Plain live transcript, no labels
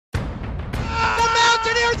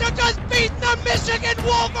has beaten the Michigan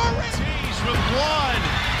Wolverines. He's with one.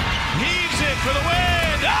 Heaves it for the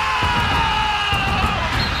win. Oh!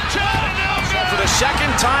 So for the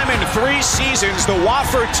second time in 3 seasons, the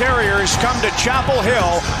Wofford Terriers come to Chapel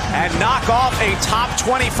Hill and knock off a top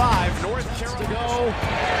 25 North Carolina. To go.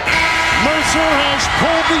 Mercer has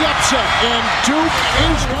pulled the upset, and Duke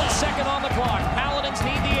is 1 second on the clock. Paladins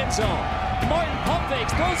need the end zone. Martin pump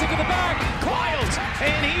fakes, throws it to the back. Quiles,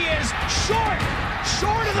 and he is short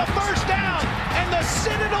of the first down, and the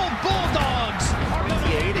Citadel Bulldogs are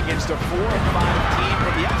 8 against a 4-5 team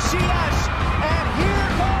from the FCS, and here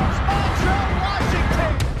comes Montreal,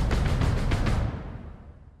 Washington.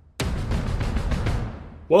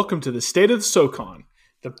 Welcome to the State of the SoCon,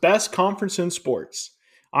 the best conference in sports.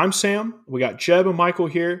 I'm Sam, we got Jeb and Michael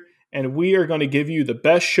here, and we are going to give you the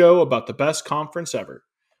best show about the best conference ever.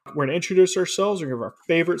 We're going to introduce ourselves, we're going to give our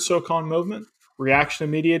favorite SoCon movement, reaction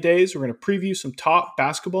to media days, we're going to preview some top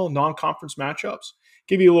basketball non-conference matchups,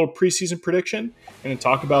 give you a little preseason prediction, and then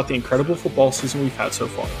talk about the incredible football season we've had so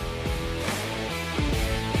far.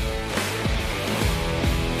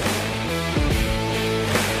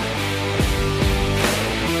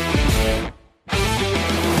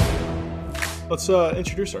 Let's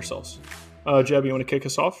introduce ourselves. Jeb, you want to kick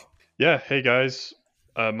us off? Yeah. Hey, guys.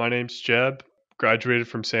 My name's Jeb. Graduated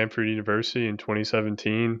from Samford University in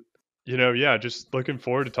 2017. Just looking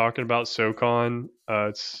forward to talking about SoCon.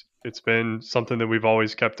 It's been something that we've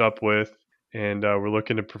always kept up with, and we're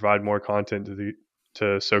looking to provide more content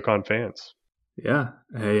to SoCon fans. Yeah.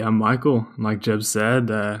 Hey, I'm Michael. Like Jeb said,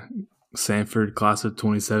 Samford class of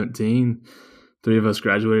 2017. 3 of us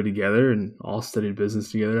graduated together and all studied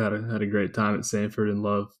business together. Had a great time at Samford and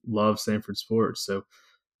love Samford sports. So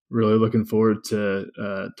really looking forward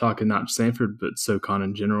to talking not just Samford, but SoCon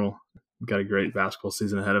in general. We've got a great basketball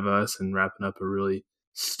season ahead of us and wrapping up a really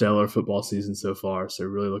stellar football season so far. So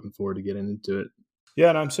really looking forward to getting into it. Yeah,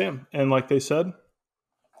 and I'm Sam. And like they said,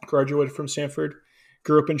 graduated from Samford,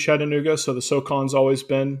 grew up in Chattanooga. So the SoCon's always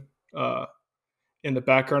been in the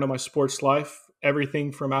background of my sports life.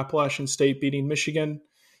 Everything from Appalachian State beating Michigan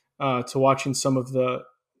to watching some of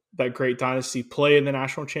that great dynasty play in the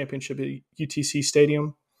national championship at UTC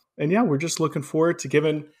Stadium. And yeah, we're just looking forward to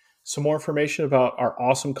giving some more information about our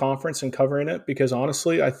awesome conference and covering it because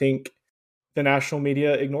honestly, I think the national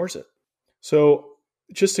media ignores it. So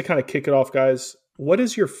just to kind of kick it off, guys, what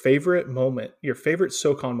is your favorite moment, your favorite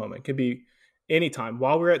SoCon moment? It could be anytime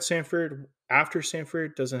while we're at Samford, after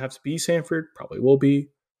Samford, doesn't have to be Samford, probably will be.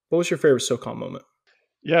 What was your favorite SoCon moment?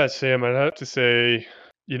 Yeah, Sam, I'd have to say,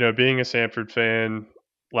 being a Samford fan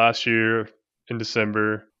last year in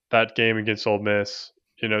December, that game against Ole Miss,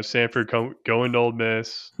 Samford going to Ole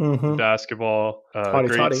Miss, basketball,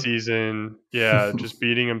 great season. Yeah, just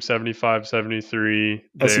beating them 75-73.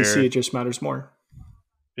 SEC, it just matters more.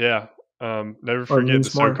 Yeah. Never forget the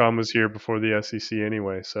SoCon was here before the SEC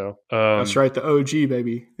anyway. So that's right, the OG,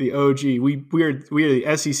 baby, the OG. We are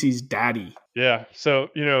the SEC's daddy. Yeah. So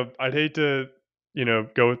I'd hate to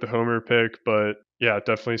go with the homer pick, but yeah,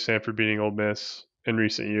 definitely Samford beating Ole Miss in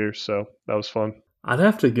recent years. So that was fun. I'd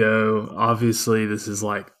have to go. Obviously, this is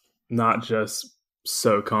like not just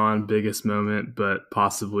SoCon biggest moment, but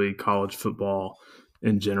possibly college football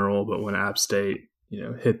in general. But when App State,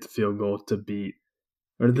 hit the field goal to beat.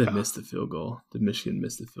 Or did they miss the field goal? Did Michigan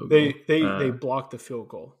miss the field goal? They blocked the field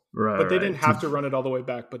goal. Right. But they didn't have to run it all the way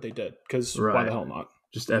back, but they did. Because why the hell not?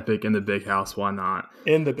 Just epic in the big house. Why not?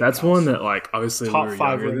 In the big house. That's one that, obviously top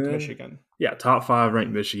 5 ranked Michigan. Yeah, top 5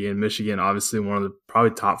 ranked Michigan. Michigan, obviously one of the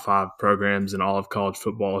probably top 5 programs in all of college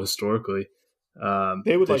football historically.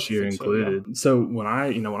 They would this year included. So when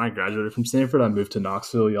I graduated from Samford, I moved to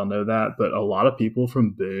Knoxville. Y'all know that. But a lot of people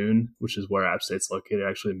from Boone, which is where App State's located,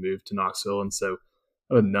 actually moved to Knoxville. And so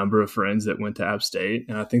a number of friends that went to App State.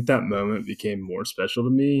 And I think that moment became more special to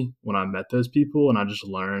me when I met those people. And I just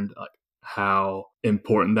learned how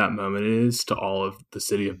important that moment is to all of the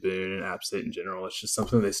city of Boone and App State in general. It's just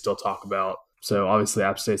something they still talk about. So obviously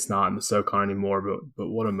App State's not in the SoCon anymore, but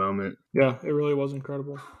what a moment. Yeah, it really was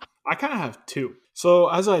incredible. I kind of have 2. So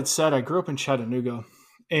as I had said, I grew up in Chattanooga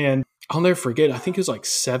and I'll never forget, I think it was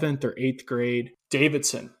 7th or 8th grade.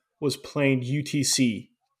 Davidson was playing UTC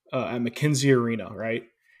at McKenzie Arena, right?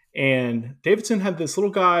 And Davidson had this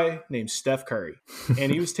little guy named Steph Curry,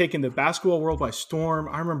 and he was taking the basketball world by storm.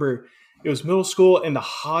 I remember it was middle school, and the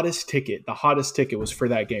hottest ticket was for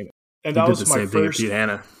that game. And that was my first. Pete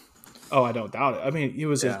Hanna. Oh, I don't doubt it. I mean, it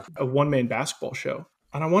was a one-man basketball show.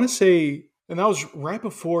 And I want to say, and that was right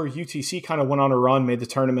before UTC kind of went on a run, made the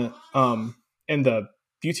tournament, and the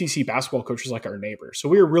UTC basketball coach was like our neighbor. So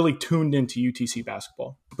we were really tuned into UTC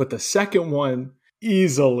basketball. But the second one,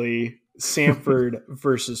 easily Samford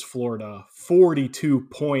versus Florida, 42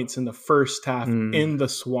 points in the first half in the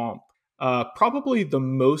Swamp. Probably the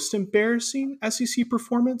most embarrassing SEC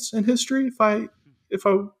performance in history, if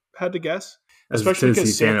I had to guess. Especially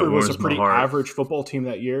because Samford was a pretty average football team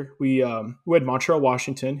that year. We had Montreal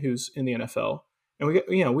Washington, who's in the NFL,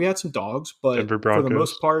 and we had some dogs, but for the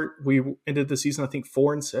most part, we ended the season I think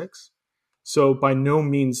 4-6. So by no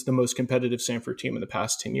means the most competitive Samford team in the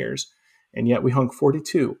past 10 years. And yet we hung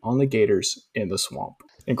 42 on the Gators in the Swamp.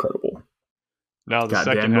 Incredible. Now the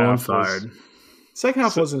second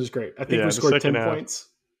half wasn't as great. I think we scored 10 points.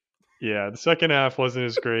 Yeah, the second half wasn't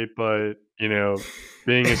as great, but,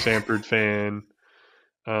 being a Samford fan,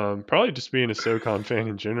 probably just being a SoCon fan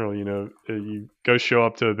in general, you go show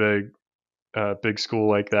up to a big school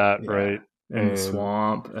like that, right? In the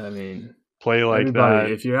Swamp. I mean, play like that.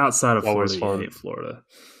 If you're outside of Florida, you hate Florida.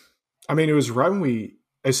 I mean, it was right when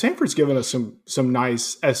Samford's given us some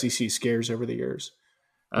nice SEC scares over the years.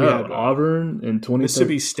 We had Auburn in 2013,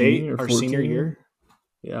 Mississippi State our senior year.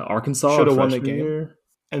 Yeah, Arkansas should have won the game. Year.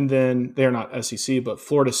 And then they're not SEC, but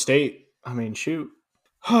Florida State. I mean, shoot,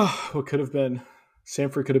 what could have been?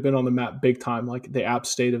 Samford could have been on the map big time, like the App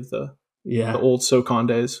State of the old SoCon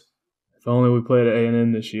days. If only we played at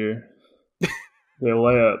A&M this year. They'll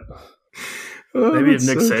lay up. Maybe if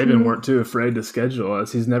Nick Saban weren't too afraid to schedule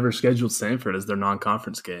us, he's never scheduled Samford as their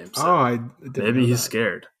non-conference game. So maybe he's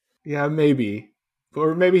scared. Yeah, maybe.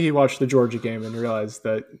 Or maybe he watched the Georgia game and realized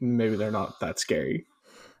that maybe they're not that scary.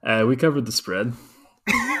 We covered the spread.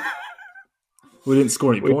 We didn't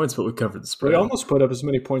score any points, but we covered the spread. We almost put up as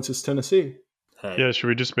many points as Tennessee. Hey. Yeah, should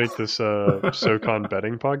we just make this SoCon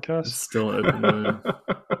betting podcast? It's still an open moon.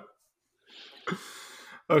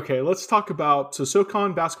 Okay, let's talk about – so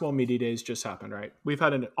SoCon Basketball Media Days just happened, right? We've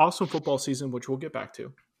had an awesome football season, which we'll get back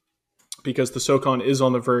to, because the SoCon is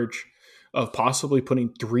on the verge of possibly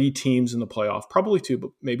putting 3 teams in the playoff. Probably 2,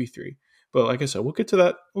 but maybe 3. But like I said, we'll get to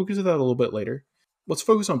that a little bit later. Let's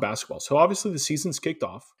focus on basketball. So obviously the season's kicked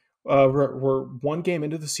off. We're 1 game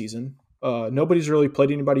into the season. Nobody's really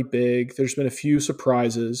played anybody big. There's been a few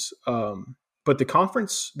surprises. But the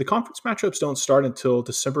conference matchups don't start until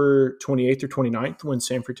December 28th or 29th when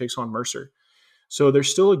Samford takes on Mercer. So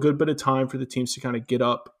there's still a good bit of time for the teams to kind of get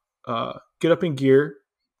up in gear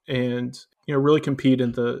and really compete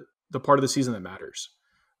in the part of the season that matters.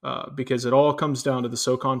 Because it all comes down to the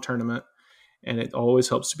SoCon tournament, and it always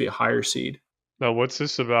helps to be a higher seed. Now, what's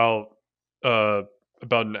this about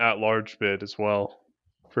an at-large bid as well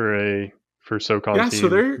for SoCon team? Yeah, so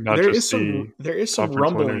there is some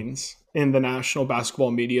rumblings in the national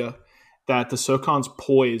basketball media that the SoCon's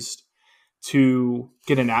poised to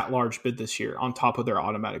get an at-large bid this year on top of their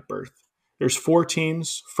automatic berth. There's 4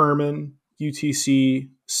 teams: Furman, UTC,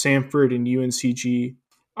 Samford, and UNCG.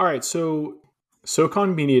 All right, so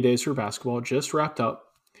SoCon Media Days for basketball just wrapped up,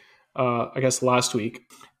 I guess last week,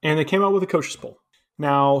 and they came out with a coaches poll.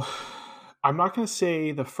 Now, I'm not going to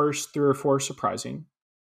say the first 3 or 4 are surprising,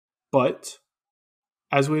 but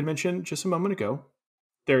as we had mentioned just a moment ago,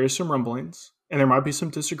 there is some rumblings, and there might be some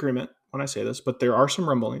disagreement when I say this, but there are some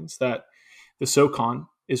rumblings that the SoCon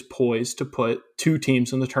is poised to put 2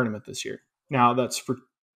 teams in the tournament this year. Now, that's for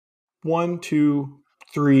 1, 2,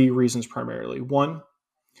 3 reasons primarily. 1,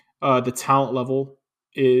 the talent level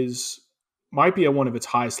might be at one of its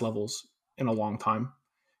highest levels in a long time.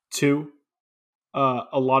 2,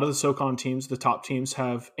 a lot of the SoCon teams, the top teams,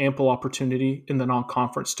 have ample opportunity in the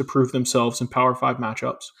non-conference to prove themselves in Power 5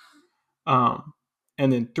 matchups.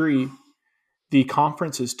 And then 3, the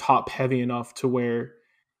conference is top-heavy enough to where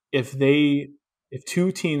if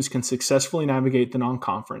 2 teams can successfully navigate the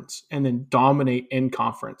non-conference and then dominate in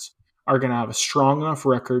conference, are going to have a strong enough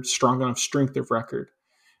record, strong enough strength of record,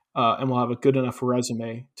 and will have a good enough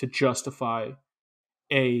resume to justify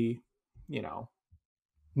a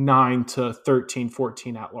 9 to 13,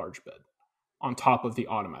 14 at-large bid on top of the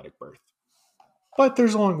automatic berth. But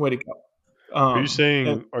there's a long way to go. Are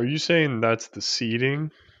you saying that's the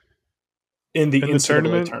seeding in the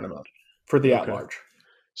tournament for the at-large?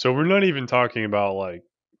 So we're not even talking about like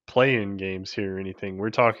play-in games here or anything. We're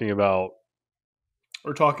talking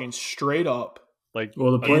straight up like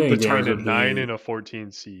the play-in between a 9 and a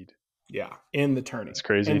 14 seed. Yeah, in the tournament. It's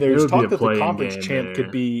crazy. And there's talk that the conference champ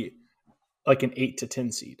could be like an 8 to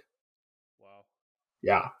 10 seed. Wow.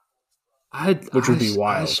 Yeah. Which would be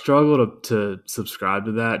wild. I struggle to subscribe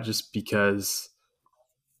to that just because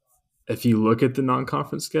if you look at the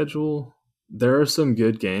non-conference schedule, there are some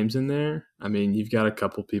good games in there. I mean, you've got a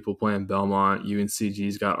couple people playing Belmont.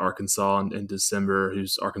 UNCG's got Arkansas in December,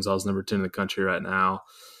 who's Arkansas's number 10 in the country right now.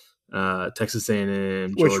 Texas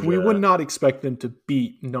A&M, Which Georgia. we would not expect them to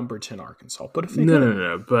beat number 10 Arkansas. But if they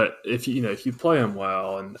No. But if you play them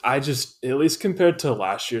well, and I just, at least compared to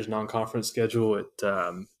last year's non-conference schedule,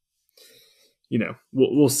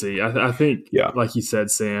 we'll see. I think, like you said,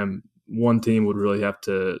 Sam, one team would really have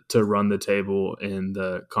to run the table in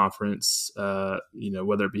the conference.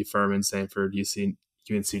 Whether it be Furman, Samford,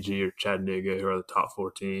 UNCG, or Chattanooga, who are the top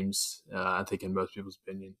 4 teams. I think in most people's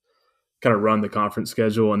opinion, kind of run the conference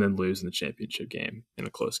schedule and then lose in the championship game in a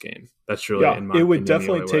close game. That's really, in my opinion, it would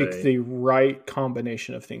definitely the take the right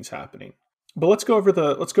combination of things happening. But let's go over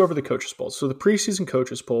the coaches poll. So the preseason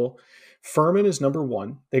coaches poll, Furman is number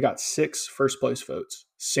 1. They got 6 first place votes.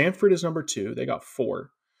 Samford is number 2. They got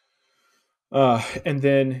 4. And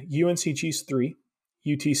then UNCG's 3,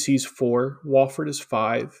 UTC's 4, Wofford is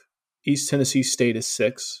 5, East Tennessee State is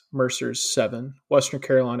 6, Mercer's 7, Western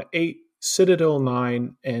Carolina 8, Citadel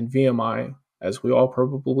 9, and VMI, as we all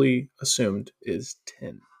probably assumed, is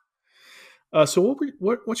 10. So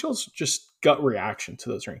what's y'all's just gut reaction to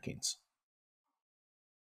those rankings?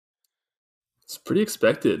 It's pretty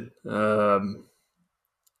expected. I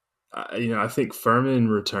think Furman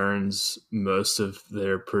returns most of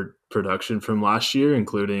their production from last year,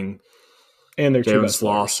 including and their Jalen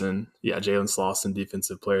Slauson. Yeah, Jalen Slauson,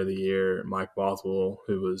 Defensive Player of the Year. Mike Bothwell,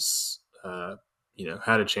 who was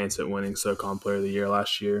had a chance at winning SoCon Player of the Year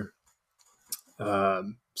last year.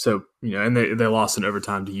 And they lost in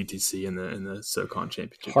overtime to UTC in the SoCon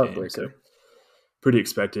championship Heartbreaker. game. So pretty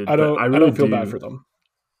expected. I don't feel bad for them,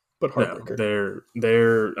 but heartbreaker.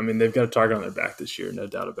 No, they've got a target on their back this year, no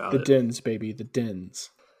doubt about it. The Dens, baby, the Dens.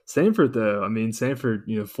 Samford,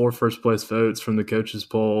 though, 4 first place votes from the coaches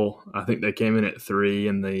poll. I think they came in at 3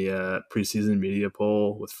 in the preseason media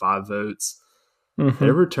poll with 5 votes. Mm-hmm.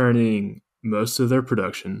 They're returning most of their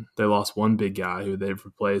production. They lost one big guy who they've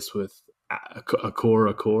replaced with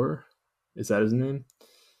Akor. Is that his name?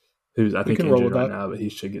 Who's I think injured right now, but he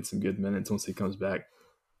should get some good minutes once he comes back.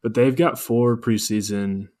 But they've got 4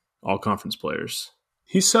 preseason all-conference players.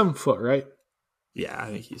 He's 7 foot, right? Yeah, I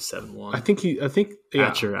think he's 7'1".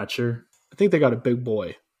 Atcher. I think they got a big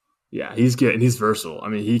boy. Yeah, he's good and he's versatile.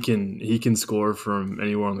 He can score from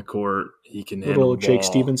anywhere on the court. He can handle the ball. Jake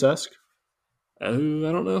Stevens-esque. I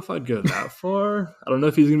don't know if I'd go that far. I don't know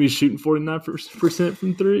if he's going to be shooting 49%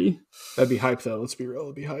 from 3. That'd be hype, though. Let's be real.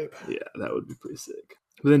 It'd be hype. Yeah, that would be pretty sick.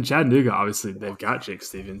 But then Chattanooga, obviously, they've got Jake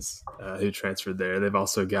Stevens, who transferred there. They've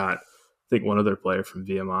also got, I think, one other player from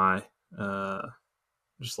VMI.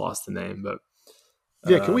 Just lost the name, but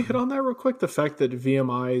yeah. Can we hit on that real quick? The fact that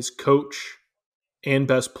VMI's coach and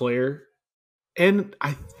best player, and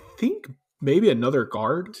I think maybe another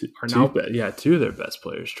guard two of their best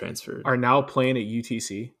players transferred, are now playing at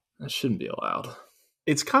UTC. That shouldn't be allowed.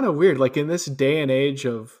 It's kind of weird. Like in this day and age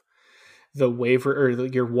of the waiver or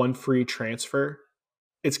your one free transfer,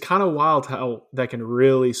 it's kind of wild how that can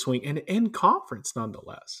really swing. And in conference,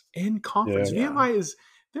 nonetheless, VMI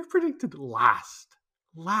they're predicted last.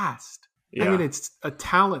 Yeah. It's a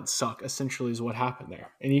talent suck. Essentially, is what happened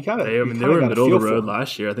there. And you gotta. They were middle of the road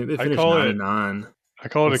last year. I think they finished 9-9. I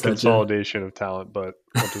call it a consolidation of talent, but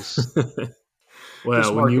I'll just.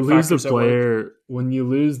 Well, when you lose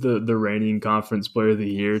the reigning conference player of the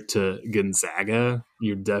year to Gonzaga,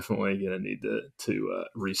 you're definitely going to need to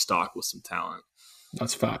restock with some talent.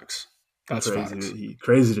 That's facts. That's crazy.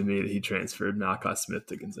 Crazy to me that he transferred Malachi Smith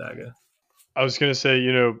to Gonzaga. I was going to say,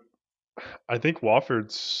 I think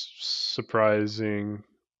Wofford's surprising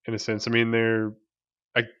in a sense. I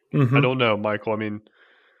don't know, Michael.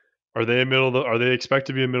 Are they expect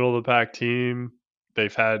to be a middle of the pack team?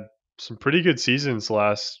 They've had some pretty good seasons the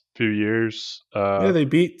last few years. They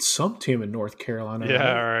beat some team in North Carolina.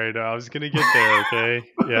 Yeah, all right. I was going to get there, okay?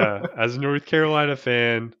 Yeah, as a North Carolina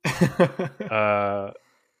fan,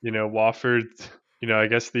 Wofford, I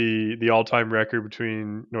guess the all-time record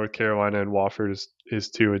between North Carolina and Wofford is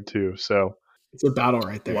 2-2. So it's a battle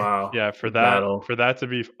right there. Wow. Yeah, for that to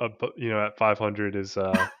be at 500 is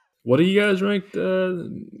what are you guys ranked?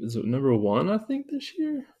 Is it number 1? I think this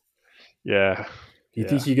year. Yeah. You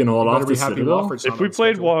think you can hold off the Citadel? If we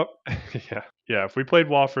played if we played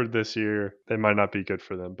Wofford this year, they might not be good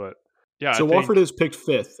for them. But yeah, so Wofford is picked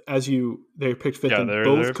 5th they picked 5th in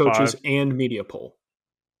both coaches 5. And media poll.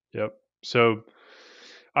 Yep. So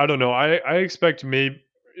I don't know. I expect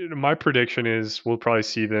my prediction is we'll probably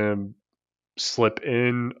see them slip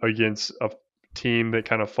in against a team that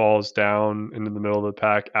kind of falls down into the middle of the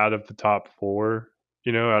pack out of the top 4,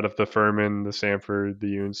 out of the Furman, the Samford, the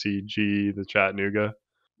UNCG, the Chattanooga.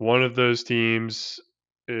 One of those teams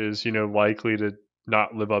is, likely to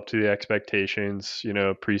not live up to the expectations,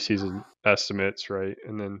 preseason estimates, right?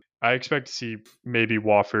 And then I expect to see maybe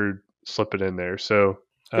Wofford slip it in there. So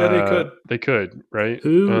Yeah, they could. They could, right?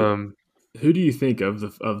 Who do you think of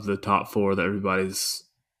the top four that everybody's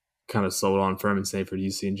kind of sold on? Furman, Samford,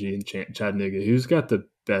 UCNG, and Chattanooga. Who's got the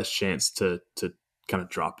best chance to kind of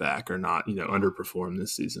drop back or not, underperform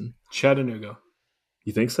this season? Chattanooga.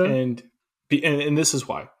 You think so? And this is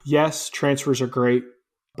why. Yes, transfers are great,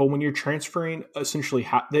 but when you're transferring, essentially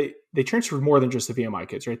they transfer more than just the VMI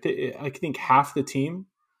kids, right? I think half the team,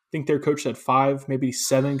 I think their coach said 5, maybe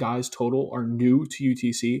 7 guys total are new to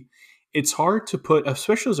UTC. It's hard to put,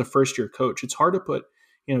 especially as a first-year coach, it's hard to put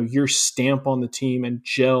your stamp on the team and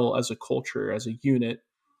gel as a culture, as a unit,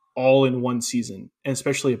 all in one season, and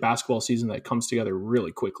especially a basketball season that comes together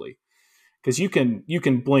really quickly. Because you can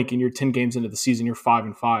blink and you're 10 games into the season, you're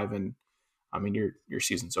 5-5, and I mean your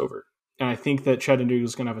season's over. And I think that Chattanooga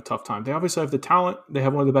is going to have a tough time. They obviously have the talent. They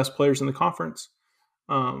have one of the best players in the conference,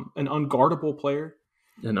 an unguardable player.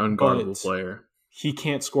 He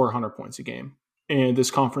can't score 100 points a game. And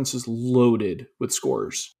this conference is loaded with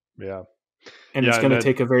scorers. Yeah. And it's going to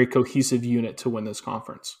take a very cohesive unit to win this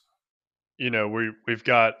conference. We've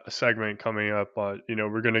got a segment coming up.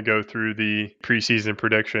 We're going to go through the preseason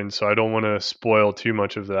predictions, so I don't want to spoil too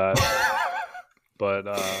much of that. But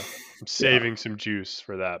I'm saving some juice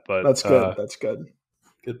for that. But that's good. That's good.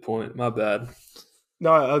 Good point. My bad.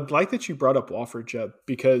 No, I like that you brought up Wofford, Jeb,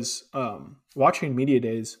 because watching Media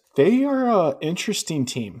Days, they are an interesting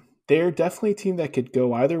team. They're definitely a team that could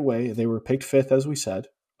go either way. They were picked 5th, as we said.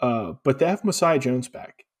 But they have Messiah Jones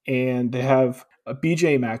back, and they have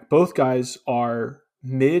BJ Mack. Both guys are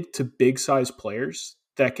mid to big size players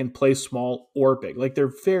that can play small or big. Like,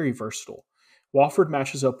 they're very versatile. Wofford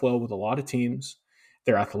matches up well with a lot of teams.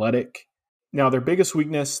 They're athletic. Now, their biggest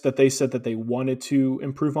weakness that they said that they wanted to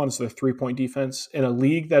improve on is their 3-point defense. In a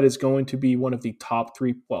league that is going to be one of the top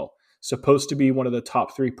 3, supposed to be one of the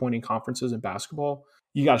top 3-pointing conferences in basketball,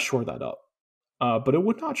 you got to shore that up. But it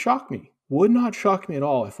would not shock me. Would not shock me at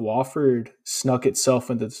all if Wofford snuck itself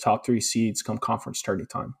into the top 3 seeds come conference tourney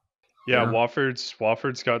time. Yeah.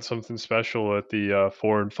 Wofford's got something special at the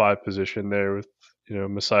 4 and 5 position there with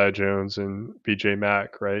Messiah Jones and BJ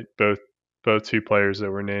Mack, right? Both 2 players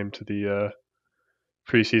that were named to the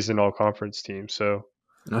preseason all conference team. So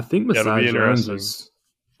and I think Messiah Jones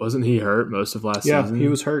wasn't he hurt most of last season? Yeah, he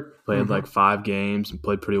was hurt. Played like 5 games and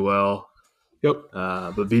played pretty well. Yep.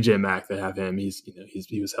 But BJ Mack, they have him.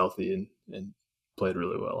 He was healthy and played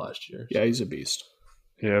really well last year. Yeah, he's a beast.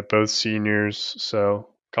 Yeah, both seniors, so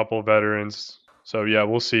a couple of veterans. So yeah,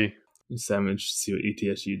 we'll see. So I'm interested to see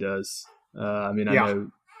what ETSU does. I know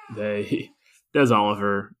Des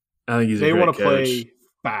Oliver. I think he's a great coach. They want to play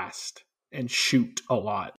fast and shoot a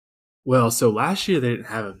lot. Well, so last year they didn't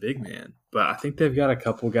have a big man, but I think they've got a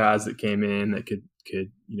couple guys that came in that could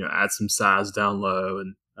add some size down low,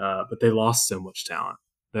 and but they lost so much talent.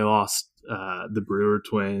 They lost the Brewer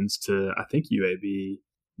twins to, I think, UAB,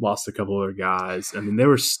 lost a couple other guys. I mean, they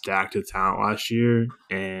were stacked with talent last year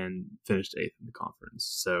and finished 8th in the conference.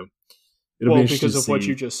 So it'll be interesting because of what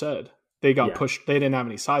you just said. They got pushed. They didn't have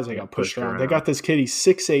any size. They got pushed around. They got this kid. He's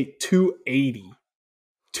 6'8", 280.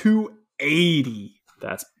 280.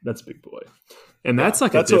 That's a big boy. And that's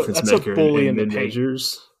like a difference maker in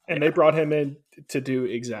mid-majors. And they brought him in to do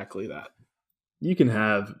exactly that. You can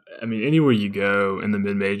have, anywhere you go in the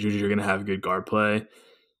mid-majors, you're going to have good guard play,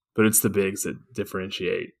 but it's the bigs that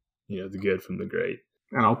differentiate, the good from the great.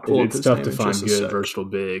 And I'll pull it's tough to find good, versatile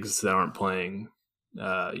bigs that aren't playing,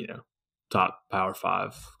 top Power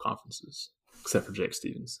 5 conferences, except for Jake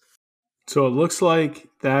Stevens. So it looks like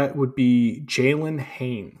that would be Jalen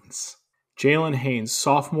Haynes. Jalen Haynes,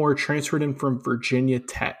 sophomore, transferred in from Virginia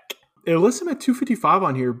Tech. It lists him at 255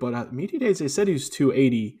 on here, but at Media Days they said he was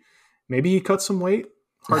 280. Maybe he cut some weight.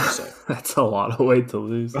 Hard to say. That's a lot of weight to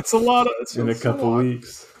lose. That's a lot in a couple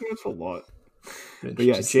weeks. That's a lot. But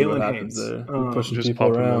yeah, Jalen Haynes. Pushing just people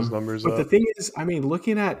around. Those numbers but the thing is,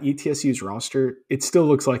 looking at ETSU's roster, it still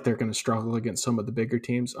looks like they're going to struggle against some of the bigger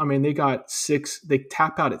teams. They got 6. They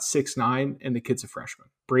tap out at 6'9", and the kid's a freshman.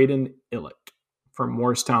 Braden Illick from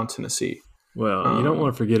Morristown, Tennessee. Well, you don't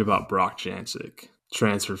want to forget about Brock Jancic,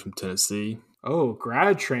 transfer from Tennessee. Oh,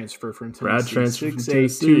 grad transfer from Tennessee. Grad transfer 6'8", from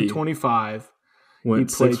Tennessee. 225.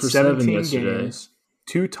 Went he played 17 yesterday. Games.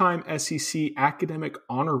 2-time SEC academic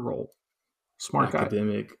honor roll. Smart guy.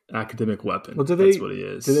 Academic weapon. Well, that's what he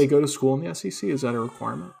is. Do they go to school in the SEC? Is that a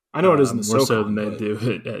requirement? I know it is in the SoCon. More so than they do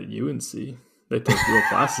it at UNC. They take real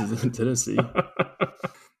classes in Tennessee.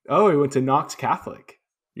 Oh, he went to Knox Catholic.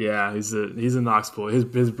 Yeah, he's a Knox boy.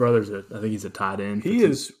 His brother's I think he's a tight end. He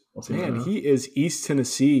is East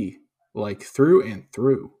Tennessee, like through and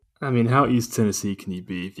through. How East Tennessee can you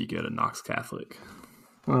be if you go to Knox Catholic?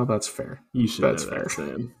 Well, that's fair. You should That's know fair. that,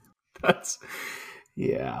 Sam.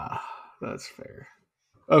 That's fair.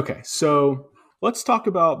 Okay, so let's talk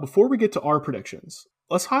about, before we get to our predictions,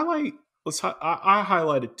 I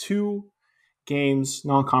highlighted 2 games,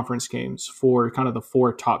 non-conference games, for kind of the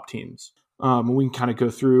 4 top teams. We can kind of go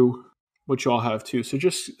through what you all have too. So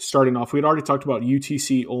just starting off, we had already talked about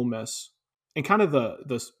UTC, Ole Miss, and kind of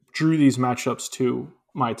the drew these matchups to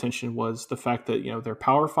my attention was the fact that, you know, they're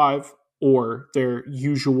Power 5 or their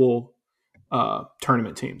usual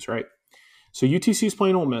tournament teams, right? So UTC's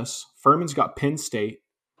playing Ole Miss, Furman's got Penn State,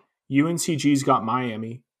 UNCG's got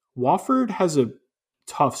Miami. Wofford has a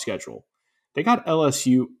tough schedule. They got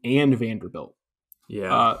LSU and Vanderbilt.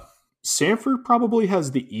 Yeah. Samford probably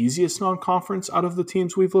has the easiest non-conference out of the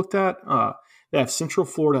teams we've looked at. They have Central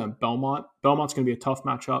Florida and Belmont. Belmont's going to be a tough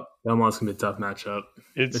matchup.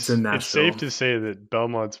 It's in Nashville. It's safe to say that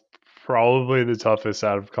Belmont's probably the toughest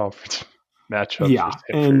out of conference matchup. Yeah,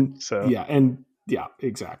 for Samford,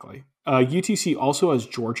 exactly. UTC also has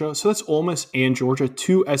Georgia, so that's Ole Miss and Georgia,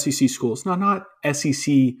 2 SEC schools. Now, not SEC,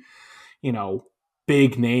 you know,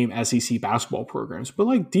 big name SEC basketball programs, but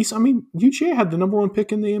like decent. I mean, UGA had the number 1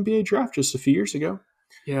 pick in the NBA draft just a few years ago.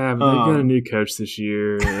 Yeah, but they've got a new coach this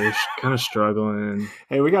year. They're kind of struggling.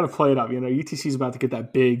 Hey, we got to play it up. You know, UTC's about to get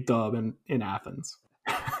that big dub in Athens.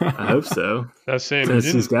 I hope so. That's saying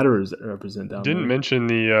Tennessee's got to represent down there. Didn't mention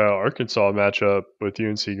the Arkansas matchup with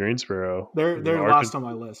UNC Greensboro. They're last on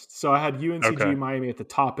my list. So I had UNCG, Miami at the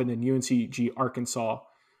top, and then UNCG, Arkansas,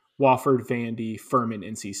 Wofford, Vandy, Furman,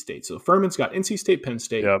 NC State. So Furman's got NC State, Penn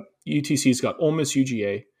State. Yep. UTC's got Ole Miss,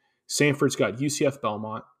 UGA. Samford's got UCF,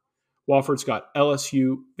 Belmont. Wofford's got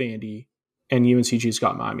LSU, Vandy, and UNCG's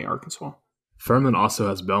got Miami, Arkansas. Furman also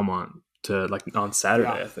has Belmont on Saturday,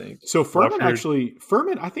 I think. So Furman and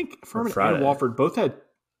Wofford both had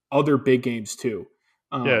other big games too.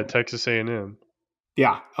 Texas A&M.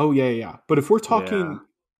 Yeah. Oh yeah. But if we're talking,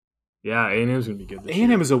 A&M's gonna be good.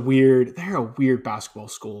 A&M is a weird basketball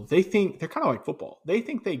school. They're kind of like football. They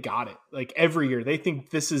think they got it. Like every year, they think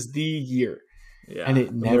this is the year. Yeah, and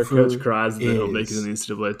it never. Their coach cries that they'll make it in the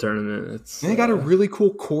NCAA tournament. They got a really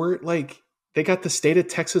cool court. Like they got the state of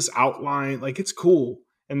Texas outline. Like it's cool.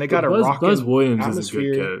 And they got Buzz Williams atmosphere.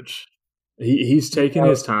 Is a good coach. He's taking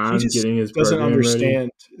his time getting his program doesn't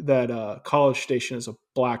understand ready. that College Station is a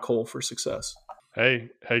black hole for success. Hey,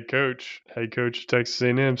 coach of Texas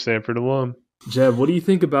A&M, Samford alum. Jeb, what do you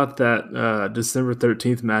think about that December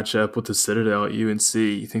 13th matchup with the Citadel at UNC?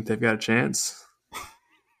 You think they've got a chance?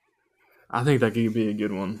 I think that could be a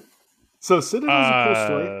good one. So Citadel's a cool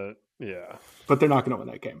story. Yeah. But they're not going to win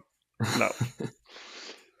that game. No.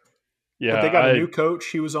 Yeah. But they got a new coach.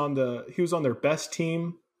 He was on their best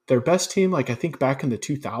team. Their best team, like I think back in the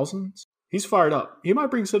 2000s. He's fired up. He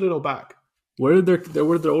might bring Citadel back. Where did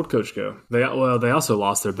their old coach go? They also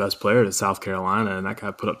lost their best player to South Carolina, and that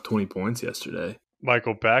guy put up 20 points yesterday.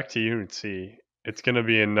 Michael, back to UNC. It's going to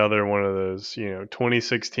be another one of those,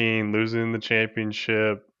 2016, losing the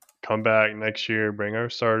championship, come back next year, bring our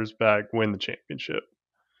starters back, win the championship.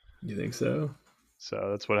 You think so? So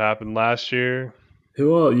that's what happened last year.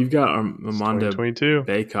 Well, you've got Armando 2022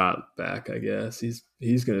 Baycott back, I guess.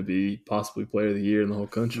 He's going to be possibly player of the year in the whole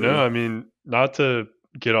country. No, I mean, not to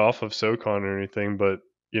get off of SoCon or anything, but,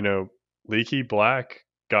 Leaky Black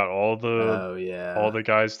got all the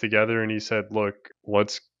guys together, and he said, look,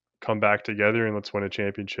 let's come back together and let's win a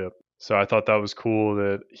championship. So I thought that was cool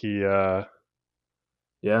that he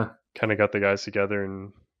kind of got the guys together,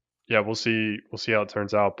 and we'll see how it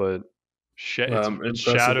turns out, but it's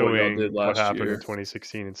shadowing what happened in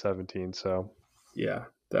 2016 and 17. So yeah,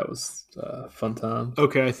 that was fun time.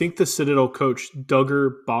 Okay, I think the Citadel coach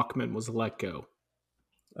Duggar Bachman was let go.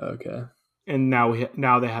 Okay, and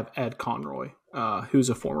now they have Ed Conroy, who's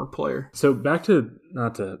a former player. So back to,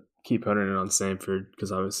 not to keep hunting it on Samford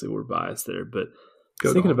because obviously we're biased there, but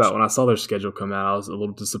thinking about when I saw their schedule come out, I was a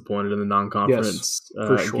little disappointed in the non-conference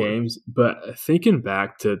games. But thinking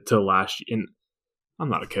back to last year, and I'm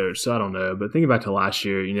not a coach, so I don't know, but thinking back to last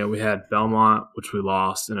year, we had Belmont, which we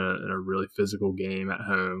lost in a really physical game at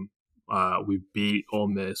home. We beat Ole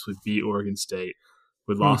Miss. We beat Oregon State.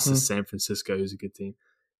 We lost to San Francisco, who's a good team.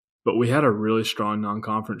 But we had a really strong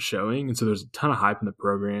non-conference showing, and so there's a ton of hype in the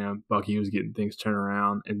program. Bucky was getting things turned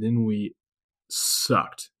around, and then we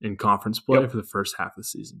sucked in conference play for the first half of the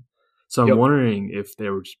season. So I'm wondering if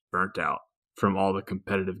they were just burnt out from all the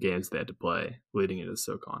competitive games they had to play leading into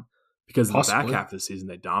SoCon. Because in the back half of the season,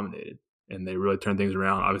 they dominated, and they really turned things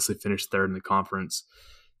around, obviously finished third in the conference.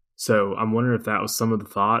 So I'm wondering if that was some of the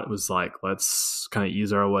thought. It was like, let's kind of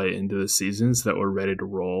ease our way into the season so that we're ready to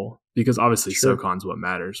roll. Because obviously SoCon's what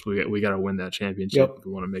matters. We got to win that championship if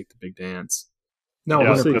we want to make the big dance. No,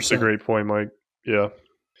 Yeah, 100%. that's a great point, Mike. Yeah.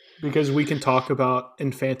 Because we can talk about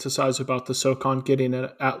and fantasize about the SoCon getting an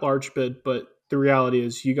at-large bid, but the reality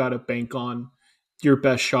is you got to bank on your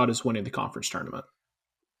best shot is winning the conference tournament.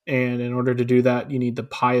 And in order to do that, you need the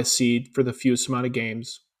highest seed for the fewest amount of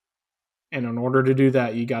games. And in order to do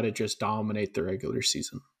that, you got to just dominate the regular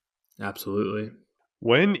season. Absolutely.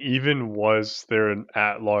 When even was there an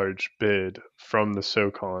at-large bid from the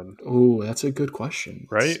SoCon? Oh, that's a good question.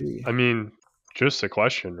 Right? I mean, just a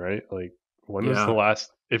question, right? Like, when was the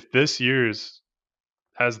last? If this year's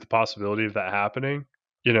has the possibility of that happening,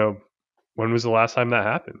 when was the last time that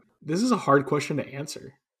happened? This is a hard question to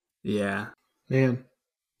answer. Yeah. Man.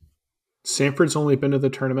 Samford's only been to the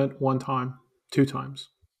tournament 1 time, 2 times.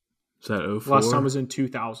 Is that 04? Last time was in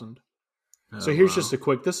 2000. So here's just a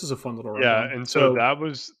quick. This is a fun little rundown. Yeah, and so that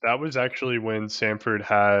was actually when Samford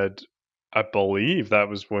had, I believe that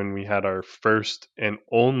was when we had our first and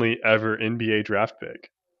only ever NBA draft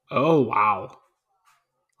pick. Oh wow!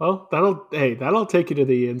 Well, that'll take you to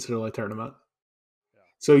the NCAA tournament.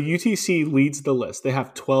 So UTC leads the list. They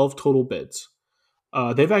have 12 total bids.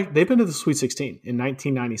 They've been to the Sweet 16 in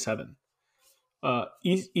 1997.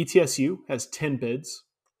 ETSU has 10 bids.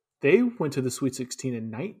 They went to the Sweet 16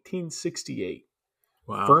 in 1968.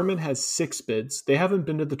 Wow. Furman has 6 bids. They haven't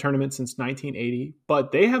been to the tournament since 1980,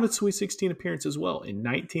 but they have a Sweet 16 appearance as well in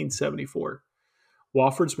 1974.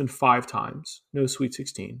 Wofford's been 5 times, no Sweet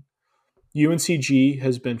 16. UNCG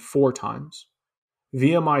has been 4 times.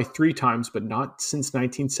 VMI 3 times, but not since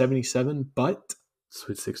 1977. But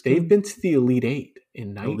Sweet 16. They've been to the Elite 8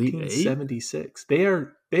 in 1976. They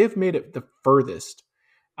have made it the furthest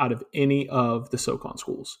out of any of the SoCon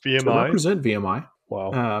schools. VMI? To represent VMI.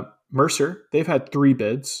 Wow. Mercer, they've had 3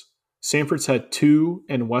 bids. Samford's had 2,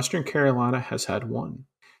 and Western Carolina has had 1.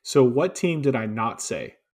 So what team did I not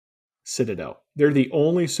say? Citadel. They're the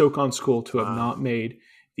only SoCon school to have not made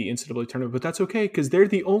the NCAA tournament, but that's okay because they're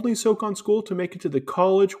the only SoCon school to make it to the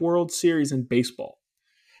College World Series in baseball.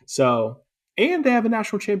 So, and they have a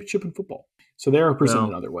national championship in football. So they're represented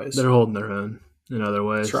in other ways. They're holding their own in other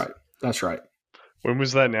ways. That's right. When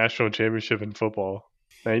was that national championship in football?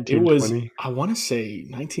 1920? It was, I want to say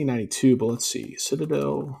 1992, but let's see.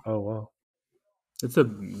 Citadel. Oh, wow. It's a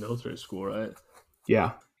military school, right?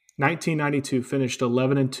 Yeah. 1992 finished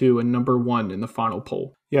 11-2 and number 1 in the final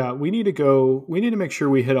poll. Yeah, we need to make sure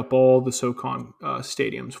we hit up all the SoCon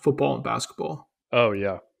stadiums, football and basketball. Oh,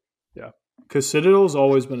 yeah. Yeah. Because Citadel's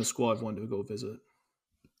always been a school I've wanted to go visit.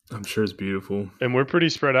 I'm sure it's beautiful. And we're pretty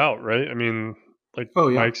spread out, right? I mean,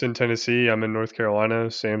 Mike's in Tennessee, I'm in North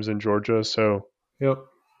Carolina, Sam's in Georgia, so yep.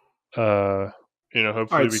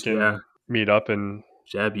 Hopefully we can meet up and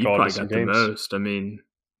Jeb, you probably got the most. I mean,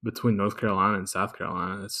 between North Carolina and South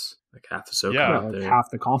Carolina, it's like half the SoCon out there. Half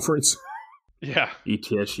the conference. Yeah.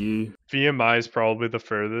 ETSU. VMI is probably the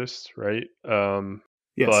furthest, right?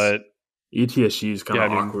 Yes. But ETSU is kind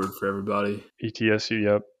of awkward for everybody. ETSU,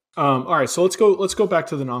 yep. All right, so let's go back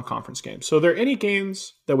to the non-conference games. So, are there any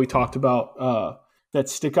games that we talked about that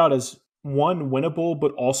stick out as one winnable,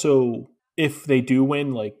 but also if they do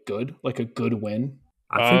win, like a good win?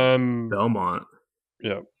 I think Belmont.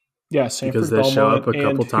 Yeah. Yeah, Samford, because they Belmont, show up a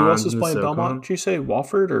couple times. Who else is playing Belmont? Did you say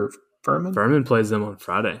Wofford or Furman? Furman plays them on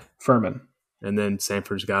Friday. Furman. And then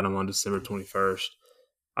Samford's got them on December 21st.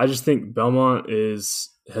 I just think Belmont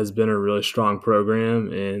has been a really strong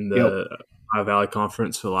program in the Ohio Valley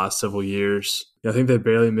Conference for the last several years. I think they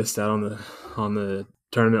barely missed out on the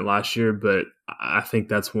tournament last year, but I think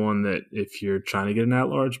that's one that if you're trying to get an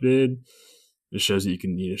at-large bid, it shows that you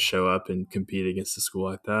can show up and compete against a school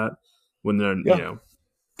like that when they're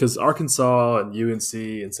because Arkansas and UNC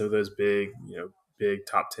and some of those big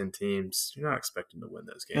top 10 teams, you're not expecting to win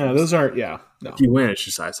those games. Yeah, those aren't. Yeah, no. If you win, it's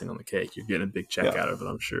just icing on the cake. You're getting a big check out of it,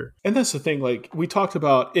 I'm sure. And that's the thing. Like we talked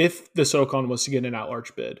about, if the SoCon was to get an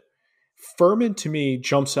at-large bid, Furman to me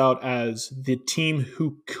jumps out as the team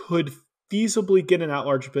who could feasibly get an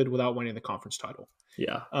at-large bid without winning the conference title.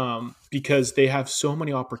 Yeah, because they have so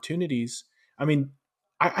many opportunities. I mean,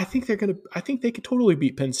 I think they could totally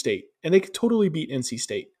beat Penn State and they could totally beat NC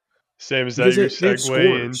State. Sam, is that your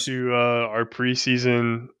segue into our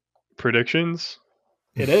preseason predictions?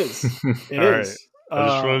 It is. It All is. Right. I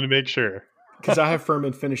just wanted to make sure because I have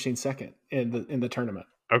Furman finishing second in the tournament.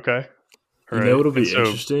 Okay. All right. What'll be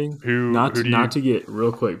interesting? Not to get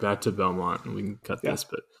real quick back to Belmont, and we can cut this,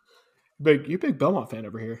 but you're a big Belmont fan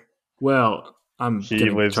over here. Well, he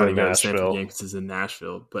lives in Nashville. Because it's in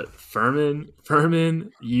Nashville, but Furman,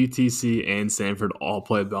 UTC, and Samford all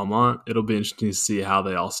play Belmont. It'll be interesting to see how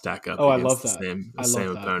they all stack up. I love that. The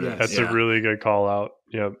same opponent. That's a really good call out.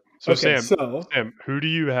 Yep. So, Sam, who do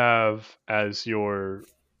you have as your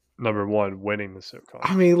number one winning the SoCon.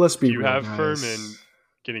 I mean, let's be you real, have guys. Furman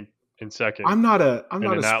getting in second. I'm not a an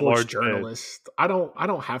sports at-large journalist. I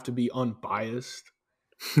don't have to be unbiased.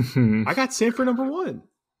 I got Samford number one.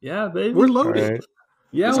 Yeah, baby. We're loaded. Right.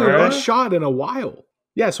 Yeah, it's we our are. best shot in a while.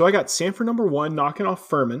 Yeah, so I got Samford number one, knocking off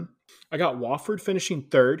Furman. I got Wofford finishing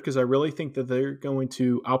third because I really think that they're going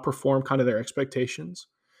to outperform kind of their expectations.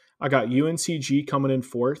 I got UNCG coming in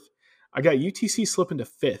fourth. I got UTC slipping to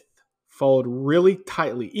fifth, followed really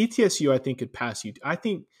tightly. ETSU, I think, could pass you. I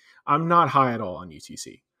think I'm not high at all on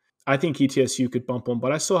UTC. I think ETSU could bump them,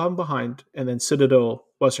 but I still have them behind. And then Citadel,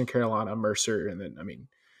 Western Carolina, Mercer, and then,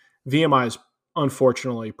 VMI is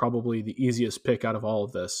unfortunately probably the easiest pick out of all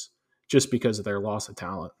of this just because of their loss of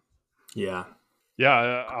talent. Yeah.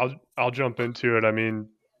 Yeah, I'll jump into it. I mean,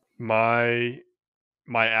 my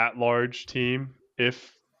at-large team,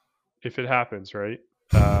 if it happens, right?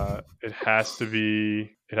 It has to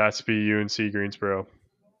be UNC Greensboro.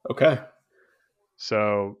 Okay.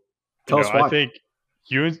 So, Tell us why. I think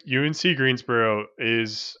UNC Greensboro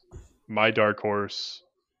is my dark horse.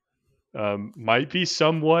 Might be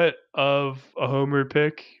somewhat of a homer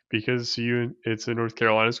pick because it's a North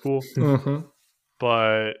Carolina school,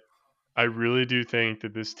 but I really do think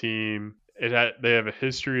that this team they have a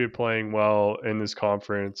history of playing well in this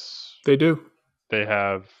conference. They do. They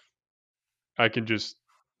have.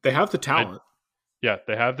 They have the talent.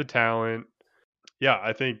 They have the talent. Yeah,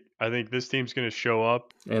 I think this team's going to show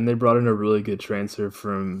up. And they brought in a really good transfer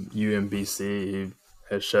from UMBC who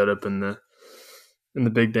has showed up in the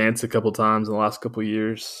big dance a couple times in the last couple of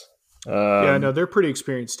years. They're a pretty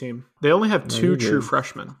experienced team. They only have two true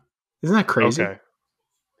freshmen. Isn't that crazy? Okay.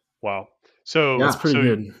 Wow. So that's pretty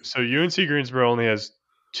good. So UNC Greensboro only has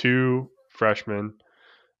two freshmen.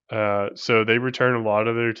 So they return a lot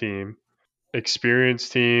of their team.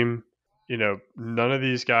 Experienced team. None of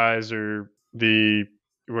these guys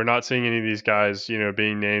we're not seeing any of these guys,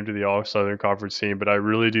 being named to the All-Southern Conference team, but I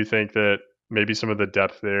really do think that maybe some of the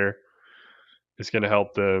depth there is going to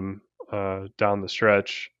help them down the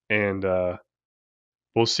stretch, and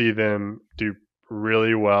we'll see them do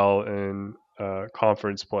really well in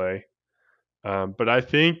conference play. But I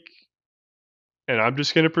think, and I'm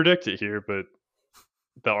just going to predict it here, but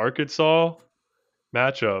the Arkansas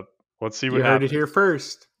matchup, let's see what happens. You heard it here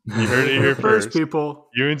first. You heard it here first, people.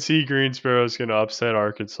 UNC Greensboro is going to upset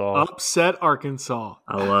Arkansas.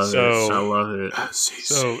 I love it. I love it.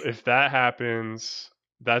 So if that happens,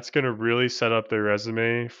 that's going to really set up their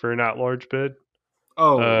resume for an at-large bid.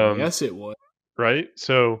 Oh, yes, it would. Right?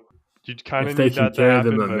 So you kind of need that to carry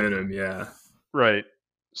happen. The momentum, yeah. Right.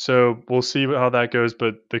 So we'll see how that goes.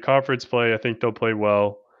 But the conference play, I think they'll play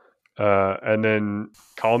well. And then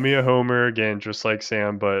call me a homer again, just like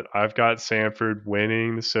Sam, but I've got Samford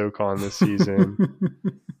winning the SoCon this season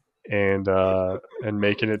and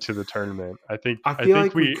making it to the tournament. I think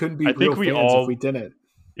we couldn't be real fans if we didn't.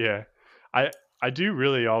 Yeah. I do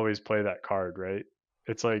really always play that card, right?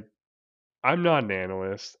 It's like, I'm not an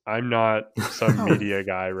analyst. I'm not some media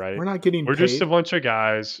guy, right? We're not getting We're paid. just a bunch of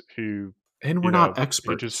guys who we're not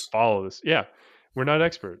experts. Who just follow this. Yeah. We're not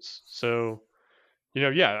experts. So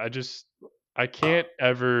I can't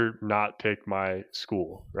ever not pick my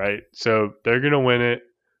school, right? So they're gonna win it.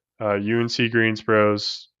 UNC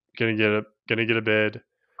Greensboro's gonna get a bid.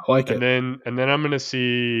 I like it. And then I'm gonna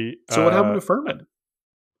see. So what happened to Furman?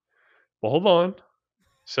 Well, hold on.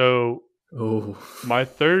 So my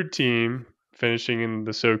third team finishing in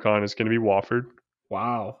the SoCon is gonna be Wofford.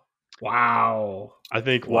 Wow. I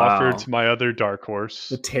think Wofford's my other dark horse.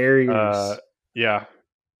 The Terriers. Yeah.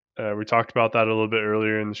 We talked about that a little bit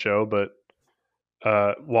earlier in the show, but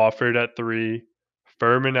Wofford at 3,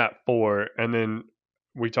 Furman at 4, and then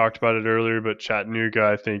we talked about it earlier, but Chattanooga,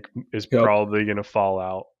 I think, is probably going to fall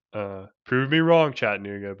out. Prove me wrong,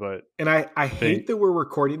 Chattanooga, but... And I hate that we're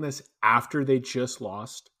recording this after they just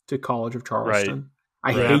lost to College of Charleston.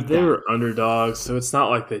 Right. I hate that. They were underdogs, so it's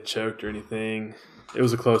not like they choked or anything. It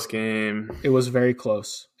was a close game. It was very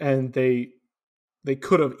close, and they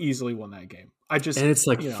could have easily won that game. And it's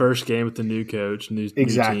like first game with the new coach, new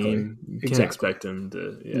team. You can't expect him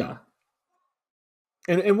to. Yeah. No.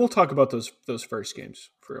 And we'll talk about those first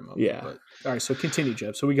games for a moment. Yeah. But, all right, so continue,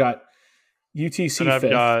 Jeb. So we got UTC 5th. I've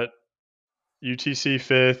got UTC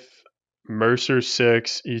 5th, Mercer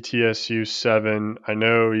 6, ETSU 7. I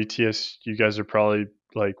know you guys are probably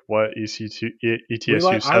like, what, ETSU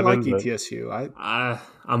 7? I like ETSU.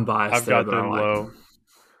 I'm biased. I've got them low.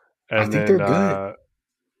 And I think they're good.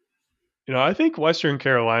 I think Western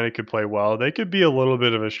Carolina could play well. They could be a little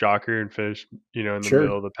bit of a shocker and finish, in the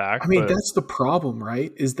middle of the pack. I mean, that's the problem,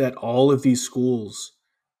 right? Is that all of these schools,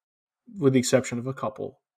 with the exception of a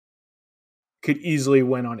couple, could easily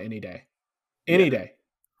win on any day. Any day.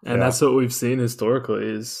 And that's what we've seen historically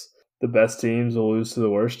is the best teams will lose to the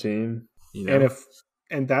worst team. You know?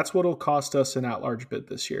 And that's what will cost us an at-large bid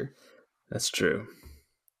this year. That's true.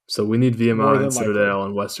 So we need VMI and Citadel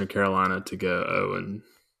and Western Carolina to go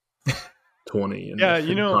 0-20. Yeah,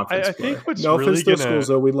 I think what's no really offense to schools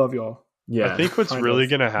though, we love y'all. Yeah, I think what's really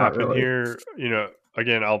going to happen here,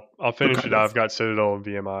 again, I'll finish it out. I've got Citadel and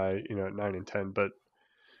VMI, at 9 and 10, but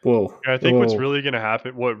I think what's really going to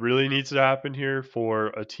happen, what really needs to happen here for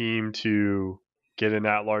a team to get an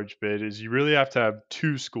at-large bid is you really have to have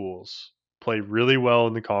two schools play really well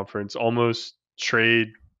in the conference, almost trade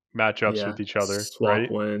matchups with each other, swap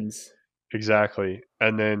wins. Exactly.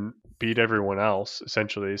 And then beat everyone else,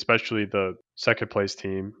 essentially, especially the second place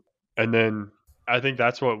team. And then I think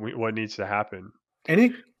that's what needs to happen. And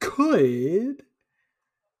it could,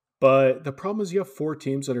 but the problem is you have 4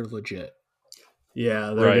 teams that are legit.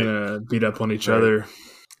 Yeah, they're going to beat up on each other.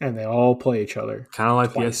 And they all play each other. Kind of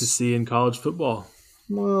like the SEC in college football.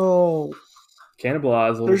 Well,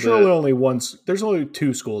 cannibalize a little bit. There's only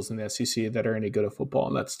 2 schools in the SEC that are any good at football,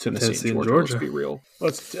 and that's Tennessee and Georgia. Let's be real.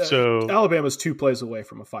 Alabama's 2 plays away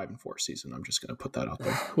from a 5-4 season. I'm just going to put that out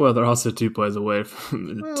there. Well, they're also 2 plays away from.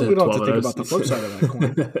 We don't have to think about the flip side of that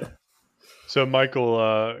coin. So,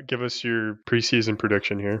 Michael, give us your preseason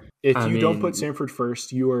prediction here. If you don't put Samford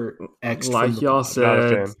first, you are X'd like from the y'all pod.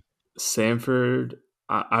 said. Samford,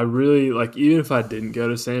 I really like. Even if I didn't go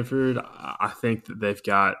to Samford, I think that they've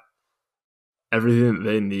got everything that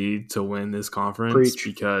they need to win this conference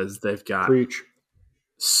because they've got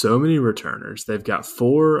so many returners. They've got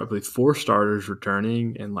 4 starters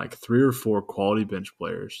returning and like 3 or 4 quality bench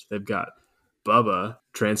players. They've got Bubba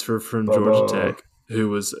transfer from Georgia Tech, who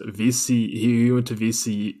was VC. He went to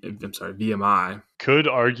VMI. Could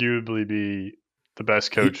arguably be the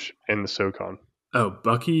best coach in the SoCon. Oh,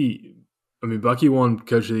 Bucky. Bucky won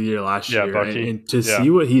Coach of the Year last year. Bucky. And to see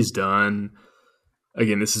what he's done,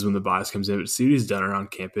 again, this is when the bias comes in, but see what he's done around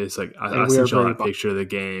campus. Like I sent y'all a picture of the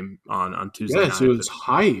game on Tuesday night. Yes, it was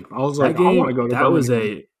hype. I was like, I want to go to that. Was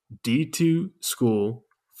a D2 school,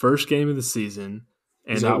 first game of the season.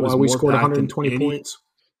 And is that why we scored 120 points?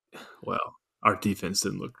 Well, our defense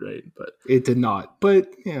didn't look great, but it did not. But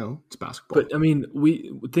it's basketball. But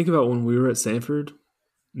we think about when we were at Samford.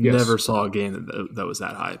 Never saw a game that was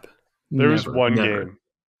that hype. There was one game.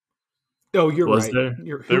 Oh, you're was right.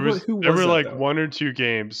 There were like 1 or 2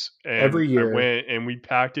 games and every year. I went and we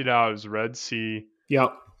packed it out as Red Sea.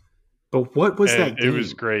 Yep. But what was that game? It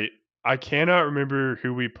was great. I cannot remember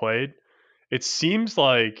who we played. It seems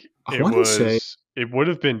like it would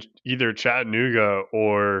have been either Chattanooga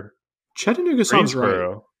or Chattanooga sounds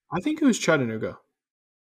right. I think it was Chattanooga.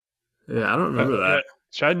 Yeah, I don't remember that.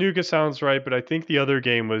 Chattanooga sounds right, but I think the other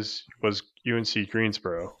game was UNC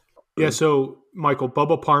Greensboro. Yeah, so Michael,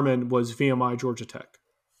 Bubba Parman was VMI Georgia Tech.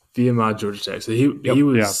 VMI Georgia Tech. So he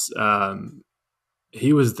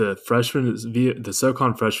was the freshman, the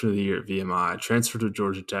SoCon freshman of the year at VMI. Transferred to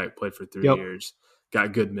Georgia Tech, played for 3 years,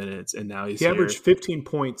 got good minutes, and now he averaged 15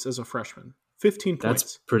 points as a freshman. 15 points.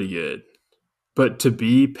 That's pretty good. But to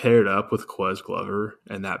be paired up with Quez Glover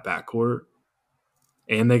and that backcourt,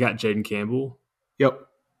 and they got Jaden Campbell. Yep.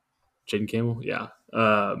 Jaden Campbell, yeah.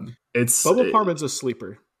 Bubba Parman's a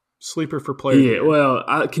sleeper. Sleeper for player. Yeah,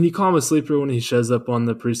 well, can you call him a sleeper when he shows up on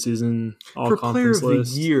the preseason all-conference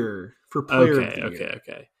list? For player of the year.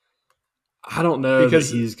 Okay. I don't know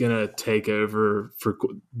because he's going to take over for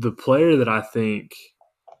the player that I think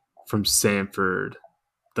from Samford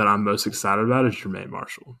that I'm most excited about is Jermaine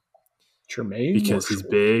Marshall. Because he's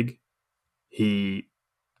big, he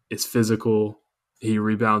is physical, he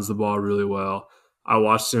rebounds the ball really well. I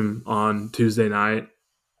watched him on Tuesday night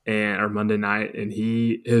or Monday night, and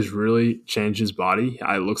he has really changed his body.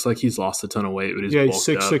 It looks like he's lost a ton of weight, but he's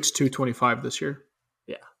 6'6", 225 this year.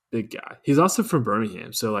 Yeah, big guy. He's also from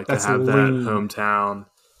Birmingham, so that's to have that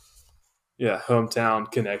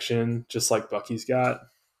hometown connection, just like Bucky's got.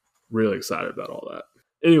 Really excited about all that.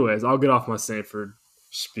 Anyways, I'll get off my Samford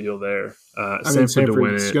spiel there.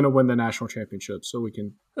 Samford's going to win the national championship, so we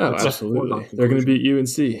can. Oh, absolutely! They're going to beat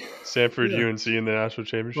UNC. Samford, UNC in the national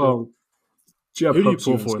championship. Well, Jeb, who do you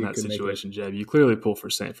pull for in that situation, Jeb? You clearly pull for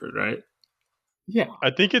Samford, right? Yeah, I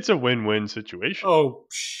think it's a win-win situation. Oh,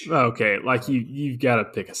 okay. Like you've got to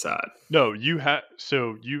pick a side. No, you have.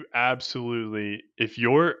 So you absolutely,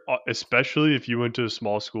 especially if you went to a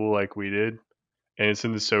small school like we did, and it's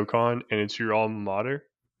in the SoCon and it's your alma mater.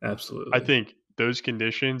 Absolutely, I think those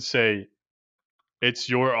conditions say it's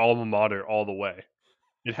your alma mater all the way.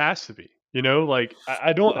 It has to be.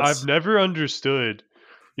 I've never understood,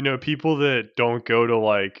 people that don't go to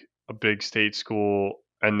like a big state school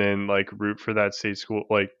and then like root for that state school.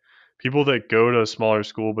 Like people that go to a smaller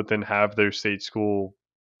school but then have their state school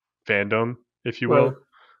fandom, if you will. Right.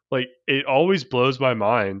 Like it always blows my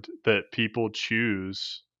mind that people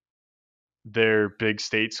choose their big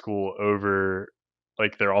state school over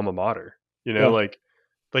like their alma mater. Yeah. Like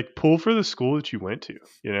pull for the school that you went to.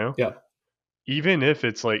 Yeah. Even if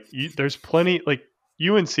it's like there's plenty like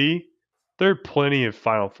UNC, there are plenty of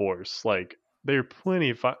Final Fours. Like there are plenty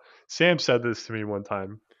of. Sam said this to me one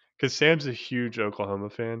time because Sam's a huge Oklahoma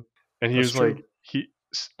fan, and he That's was true. like he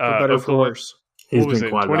For better or for Oklahoma. worse. He's What was been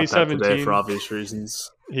it, quiet about that 2017? today for obvious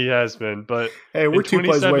reasons. He has been, but Hey, we're in 2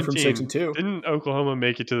 plays away from 6 2017, and 2. Didn't Oklahoma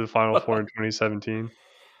make it to the Final Four in 2017?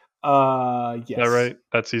 Yes. Is that right?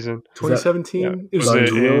 That season? 2017? It was Was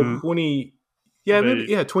it 20. Yeah, maybe.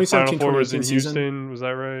 Yeah, 2017, Final Four was 2018 in season. Houston. Was that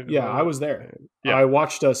right? Yeah, I was there. Yeah. I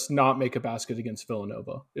watched us not make a basket against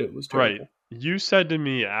Villanova. It was terrible. Right. You said to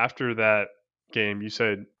me after that game, you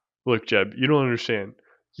said, look, Jeb, you don't understand.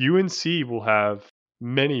 UNC will have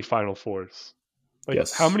many Final Fours. Like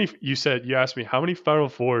Yes. how many, you asked me, how many Final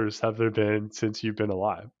Fours have there been since you've been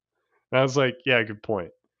alive? And I was like, yeah, good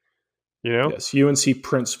point. Yes, UNC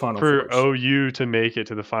Prince Final For Fours. OU to make it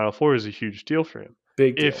to the Final Four is a huge deal for him.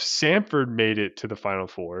 Big deal. If Samford made it to the Final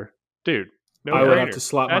Four, dude, no I would have brainer. to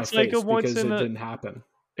slap That's my like face a once because in it a didn't happen.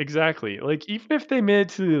 exactly. Like even if they made it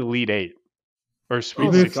to the Elite Eight or Sweet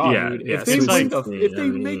Oh my 16, god, yeah, dude! yeah, If they, Sweet win 16, if they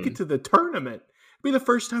make it to the tournament, it'd be the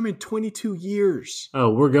first time in 22 years.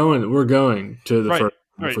 Oh, we're going to the right, first.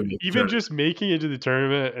 right. Even just making it to the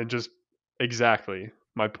tournament and just exactly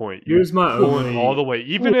my point. Here's my pulling only all the way.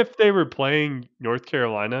 Even if they were playing North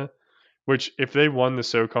Carolina, which if they won the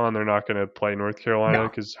SoCon, they're not going to play North Carolina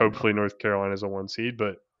because hopefully North Carolina's a 1 seed.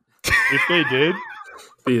 But if they did,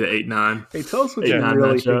 be the 8-9. Hey, tell us what you 8-9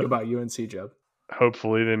 really matchup. think about UNC, Jeb.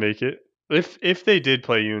 hopefully they make it. If they did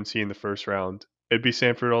play UNC in the first round, it'd be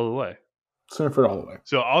Samford all the way. Samford all the way.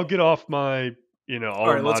 So I'll get off my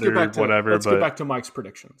All right, let's get back to whatever. Let's get back to Mike's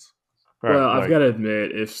predictions. Right, Well, I've got to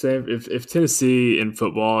admit, if Tennessee in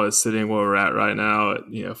football is sitting where we're at right now,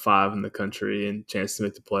 at 5 in the country and chance to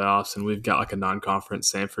make the playoffs, and we've got like a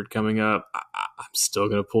non-conference Samford coming up, I'm still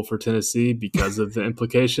going to pull for Tennessee because of the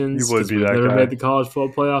implications. You would be we've that never guy. made the college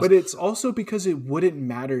football playoffs. But it's also because it wouldn't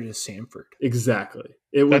matter to Samford. Exactly,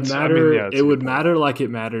 it would matter. that's it a would good matter like it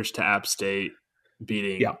matters to App State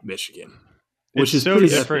beating Michigan. Which is so pretty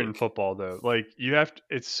different in epic. football, though. Like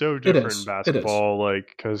it's so different is. in basketball,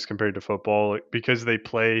 like because compared to football, like, because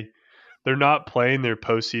they're not playing their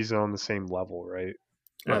postseason on the same level, right?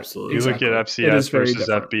 Absolutely, You look at It FCS is very versus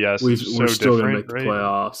different. FBS, we're it's so still going to different, make the right?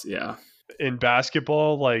 playoffs. Yeah, In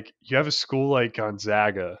basketball, like you have a school like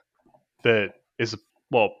Gonzaga that is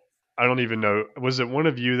I don't even know. Was it one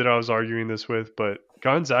of you that I was arguing this with? But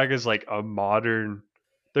Gonzaga is like a modern.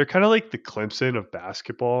 They're kind of like the Clemson of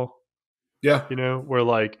basketball. Yeah. Where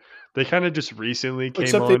like they kind of just recently came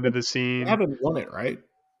Except onto the scene. They haven't won it, right?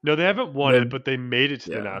 No, they haven't won it, but they made it to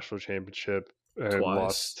the national championship and twice.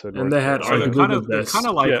 lost to And North they had Carolina. arguably They're kind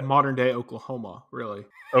of like modern day Oklahoma, really.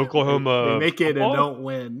 Oklahoma. They make it football? and don't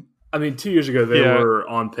win. I mean, 2 years ago, they were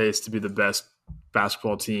on pace to be the best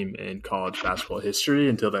basketball team in college basketball history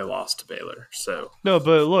until they lost to Baylor. So No,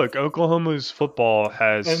 but look, Oklahoma's football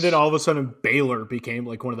has. And then all of a sudden, Baylor became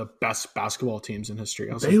like one of the best basketball teams in history.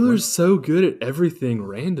 I was Baylor's like, so good at everything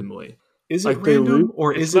randomly. is it like they random lose-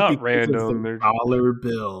 or It's is it not because random. of They're- the dollar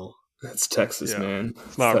bill? That's Texas, man.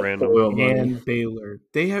 It's not that random. oil money. And Baylor,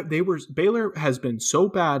 Baylor has been so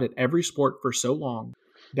bad at every sport for so long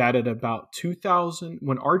that at about 2000,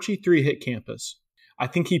 when RG3 hit campus, I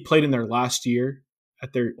think he played in their last year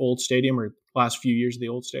at their old stadium or last few years of the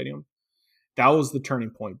old stadium. That was the turning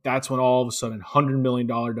point. That's when all of a sudden $100 million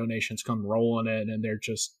donations come rolling in, and they're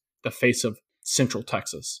just the face of Central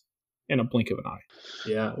Texas in a blink of an eye.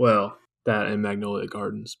 Yeah, well, that and Magnolia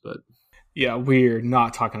Gardens, but Yeah, we're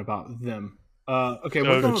not talking about them. Okay, So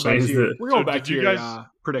we're going back change to your, the- we're going so back did to you your guys-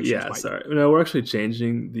 predictions. yeah, Mike. sorry. No, we're actually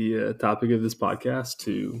changing the topic of this podcast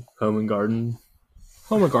to home and garden.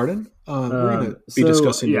 Home or garden? We're going to be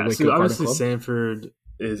discussing the Waco so Garden obviously Club. Samford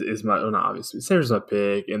is my not obviously Samford's my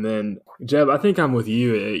pick, and then Jeb, I think I'm with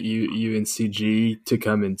you at UNCG to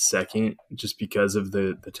come in second just because of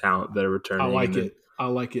the talent that are returning. I like it. I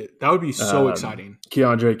like it. That would be so exciting.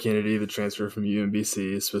 Keandre Kennedy, the transfer from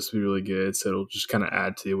UMBC, is supposed to be really good, so it'll just kind of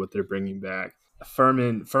add to what they're bringing back.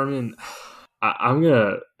 Furman, I'm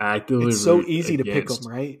gonna actively. It's so root easy to pick against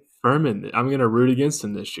them, right? Furman, I'm gonna root against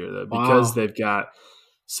them this year though because they've got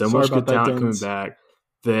so Sorry much about good that, talent coming Dens. back.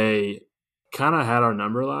 They kind of had our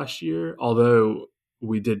number last year, although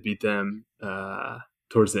we did beat them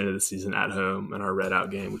towards the end of the season at home in our red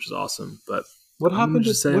out game, which is awesome. But What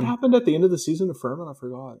happened at the end of the season to Furman? I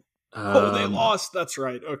forgot. They lost. That's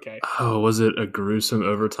right. Okay. Oh, was it a gruesome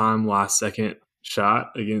overtime last second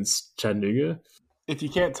shot against Chattanooga? If you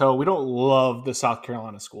can't tell, we don't love the South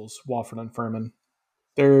Carolina schools, Wofford and Furman.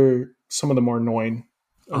 They're some of the more annoying.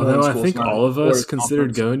 Although I think all of us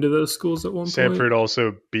considered going to those schools at one point. Samford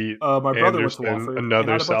also beat my brother Anderson, went to Wofford,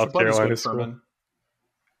 another South Carolina school.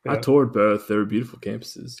 I toured both. They were beautiful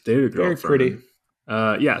campuses. David very pretty. So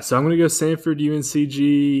I'm going to go Samford,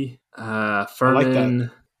 UNCG,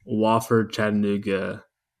 Furman, Wofford, Chattanooga.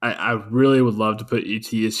 I really would love to put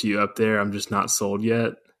ETSU up there. I'm just not sold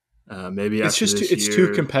yet. Maybe it's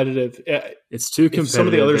too competitive. It's too competitive. If some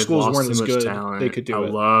of the other schools weren't too as much good, talent. they could do it. I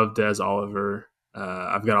love Des Oliver.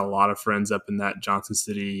 I've got a lot of friends up in that Johnson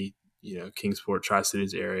City, Kingsport,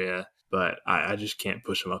 Tri-Cities area, but I just can't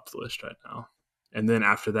push them up the list right now. And then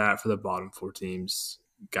after that, for the bottom 4 teams,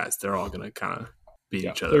 guys, they're all going to kind of beat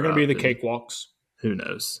each other. They're going to be the cakewalks. Who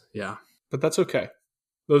knows? Yeah. But that's okay.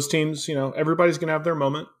 Those teams, everybody's going to have their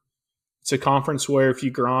moment. It's a conference where if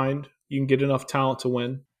you grind, you can get enough talent to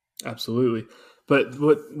win. Absolutely. But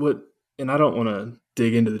what and I don't want to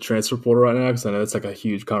dig into the transfer portal right now because I know it's like a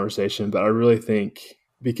huge conversation, but I really think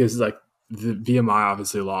because like the VMI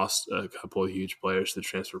obviously lost a couple of huge players to the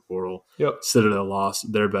transfer portal. Yep. Citadel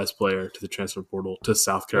lost their best player to the transfer portal to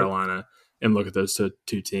South Carolina. Yep. And look at those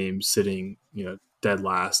two teams sitting, dead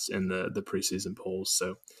last in the preseason polls.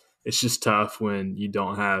 So it's just tough when you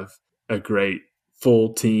don't have a great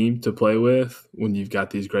full team to play with when you've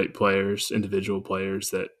got these great players, individual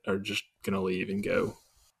players that are just going to leave and go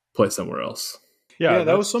play somewhere else. Yeah,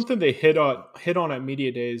 that was something they hit on at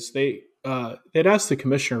media days. They'd asked the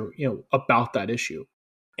commissioner, about that issue,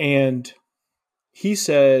 and he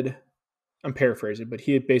said, I'm paraphrasing, but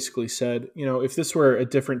he had basically said, if this were a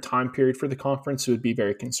different time period for the conference, it would be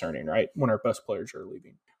very concerning, right? When our best players are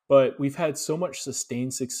leaving. But we've had so much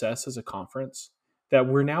sustained success as a conference that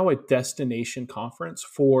we're now a destination conference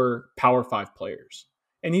for Power 5 players.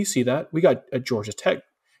 And you see that. We got a Georgia Tech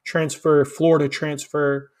transfer, Florida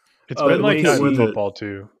transfer. It's been like that with football,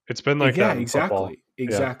 too. It's been like that in football.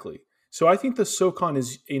 Exactly. Yeah. So I think the SoCon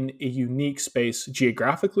is in a unique space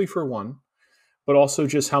geographically, for one, but also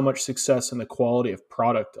just how much success and the quality of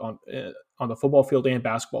product on the football field and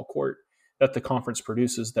basketball court that the conference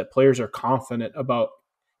produces, that players are confident about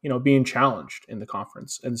being challenged in the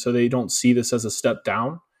conference. And so they don't see this as a step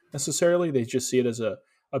down necessarily. They just see it as a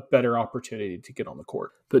better opportunity to get on the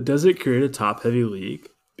court. But does it create a top heavy league?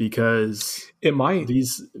 Because it might.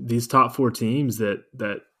 These top 4 teams that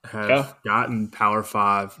have gotten Power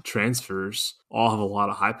 5 transfers all have a lot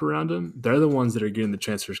of hype around them. They're the ones that are getting the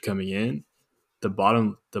transfers coming in. The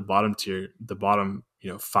bottom tier, the bottom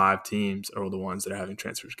 5 teams are the ones that are having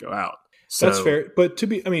transfers go out. So, that's fair. But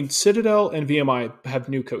Citadel and VMI have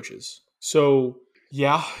new coaches. So,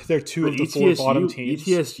 yeah, they're 2 of the 4 bottom teams.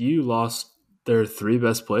 ETSU lost their 3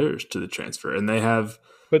 best players to the transfer, and they have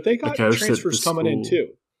but they got transfers coming in too.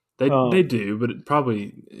 They do, but it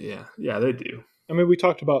probably yeah, they do. I mean, we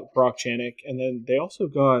talked about Brock Janik, and then they also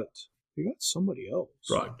got somebody else.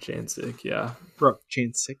 Brock Jancic, yeah. Brock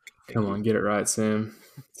Jancic. Come on, get it right, Sam.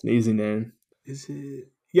 It's an easy name. Is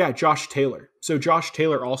it? Yeah, Josh Taylor. So Josh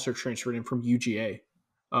Taylor also transferred in from UGA.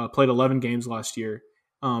 Played 11 games last year,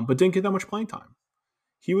 but didn't get that much playing time.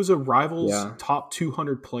 He was a Rivals top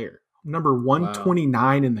 200 player, number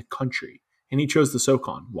 129 in the country, and he chose the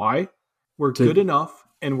SoCon. Why? We're good enough,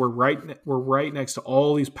 and we're right next to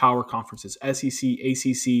all these power conferences, SEC,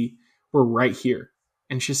 ACC. We're right here,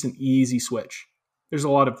 and it's just an easy switch. There's a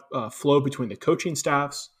lot of flow between the coaching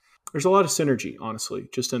staffs. There's a lot of synergy, honestly,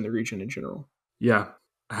 just in the region in general. Yeah.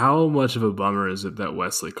 How much of a bummer is it that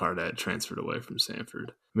Wesley Cardette transferred away from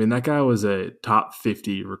Samford? I mean, that guy was a top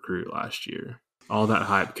 50 recruit last year. All that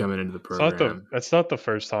hype coming into the program. That's not the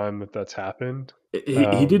first time that's happened.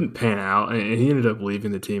 He didn't pan out, and he ended up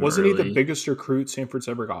leaving the team. Wasn't he the biggest recruit Samford's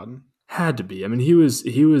ever gotten? Had to be. I mean, he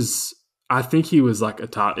was. I think he was like a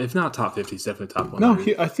top, if not top 50, he's definitely top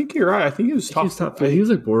 100. No, I think you're right. I think he was top 50. He was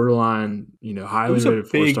like borderline, highly rated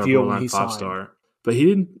 4-star, borderline 5-star. But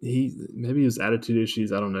maybe his attitude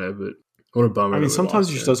issues, I don't know, but what a bummer. I mean, sometimes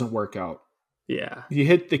it just doesn't work out. Yeah. You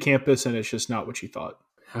hit the campus and it's just not what you thought.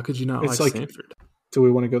 How could you not like Samford? Do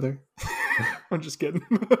we want to go there? I'm just kidding.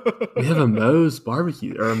 We have a Moe's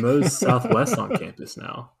barbecue or a Moe's Southwest on campus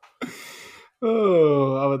now.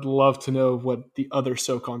 Oh, I would love to know what the other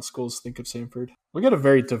SoCon schools think of Samford. We got a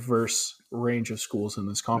very diverse range of schools in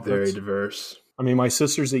this conference. Very diverse. I mean, my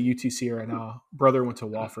sister's at UTC right now. Brother went to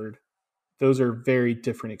Wofford. Those are very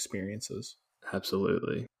different experiences.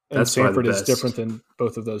 Absolutely. And Samford is different than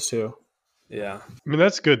both of those too. Yeah. I mean,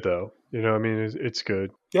 that's good though. You know, I mean, it's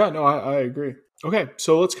good. Yeah, no, I agree. Okay,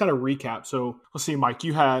 so let's kind of recap. So let's see, Mike,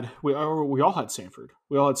 we all had Samford.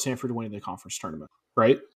 We all had Samford winning the conference tournament,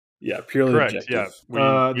 right? Yeah, purely Correct. objective.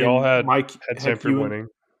 Yeah, we all had Mike Samford winning.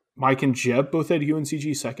 Mike and Jeb both had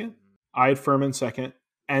UNCG second. I had Furman second.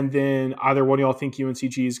 And then either one of y'all think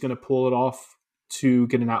UNCG is going to pull it off to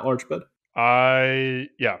get an at-large bid? I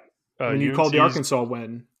mean, you called the Arkansas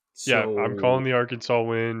win. So... Yeah, I'm calling the Arkansas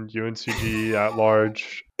win, UNCG at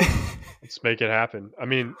large. Let's make it happen. I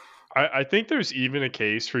mean, I think there's even a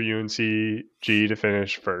case for UNCG to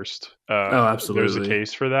finish first. Absolutely. There's a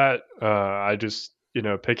case for that. I just,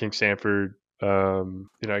 picking Samford,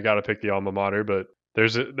 I got to pick the alma mater, but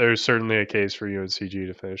there's certainly a case for UNCG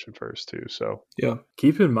to finish in first too. So yeah,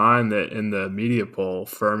 keep in mind that in the media poll,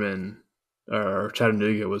 Furman or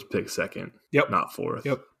Chattanooga was picked second, not fourth,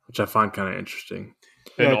 which I find kind of interesting.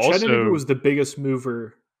 Yeah, and Chattanooga was the biggest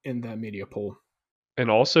mover in that media poll. And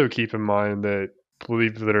also keep in mind that,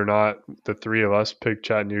 believe it or not, the three of us picked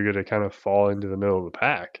Chattanooga to kind of fall into the middle of the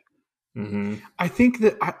pack. Mm-hmm. I think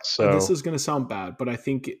that this is going to sound bad, but I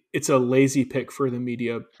think it's a lazy pick for the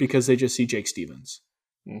media because they just see Jake Stevens.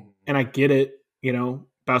 Mm-hmm. And I get it.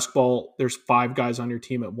 Basketball, there's 5 guys on your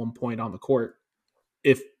team at one point on the court.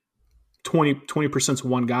 If 20% is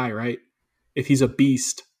one guy, right? If he's a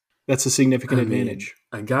beast, that's a significant advantage.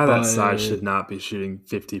 A guy that size should not be shooting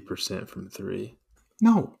 50% from 3.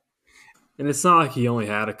 No. And it's not like he only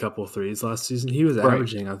had a couple of threes last season. He was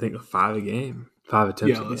averaging, I think, 5 a game. 5 attempts a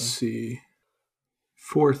game. Yeah, let's see.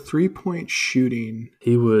 For 3-point shooting,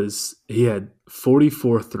 he had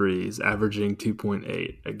 44 threes, averaging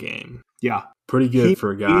 2.8 a game. Yeah. Pretty good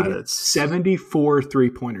for a guy that's 74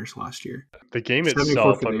 3-pointers last year. The game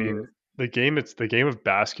itself, I mean, the game of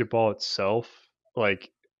basketball itself, like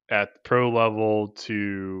at pro level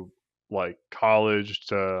to like college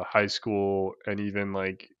to high school and even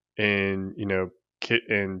like in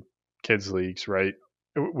kids leagues, right?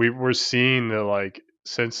 We're seeing that, like,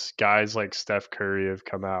 since guys like Steph Curry have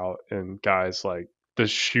come out and guys like the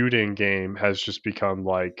shooting game has just become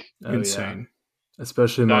like insane,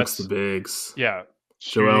 especially amongst the bigs. Yeah,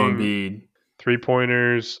 Joel Embiid,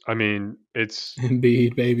 3-pointers. I mean, it's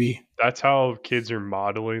Embiid, baby. That's how kids are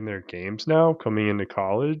modeling their games now coming into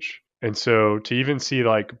college. And so to even see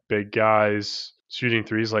like big guys shooting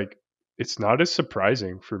threes, like, it's not as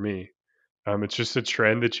surprising for me. It's just a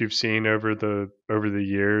trend that you've seen over the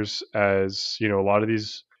years as, a lot of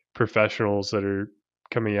these professionals that are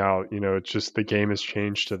coming out, it's just the game has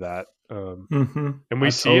changed to that. And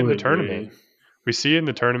we see it in the tournament. We see it in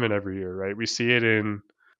the tournament every year, right? We see it in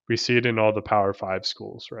all the Power 5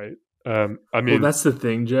 schools, right? Well, that's the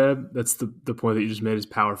thing, Jeb. That's the point that you just made is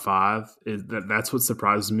Power 5. Is that's what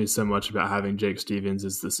surprises me so much about having Jake Stevens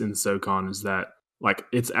is this in SoCon is that, like,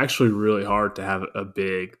 it's actually really hard to have a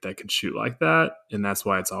big that could shoot like that, and that's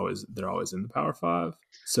why they're always in the Power 5.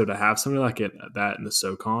 So to have somebody like that in the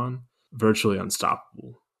SoCon, virtually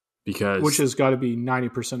unstoppable, which has got to be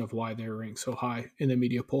 90% of why they're ranked so high in the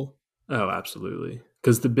media poll. Oh, absolutely,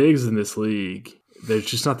 because the bigs in this league, they're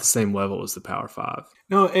just not the same level as the Power 5.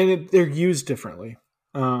 No, and they're used differently.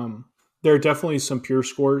 There are definitely some pure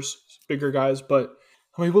scores, bigger guys, but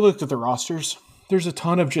I mean, we looked at the rosters. There's a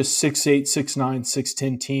ton of just 6'8", 6'9",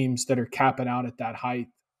 6'10" teams that are capping out at that height.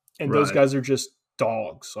 And those guys are just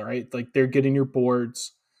dogs, all right? Like, they're getting your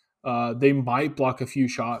boards. They might block a few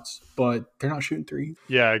shots, but they're not shooting threes.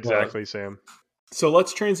 Yeah, exactly, Sam. So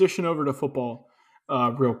let's transition over to football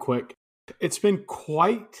real quick. It's been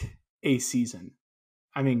quite a season.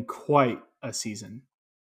 I mean, quite a season.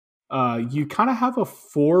 You kind of have a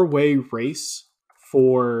 4-way race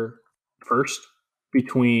for first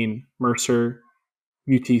between Mercer,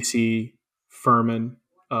 UTC, Furman,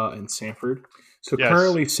 and Samford. So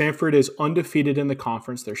currently Samford is undefeated in the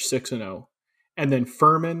conference. They're 6-0. And then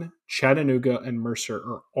Furman, Chattanooga, and Mercer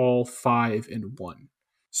are all 5-1.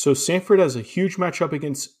 So Samford has a huge matchup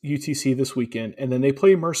against UTC this weekend, and then they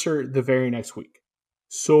play Mercer the very next week.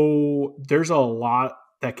 So there's a lot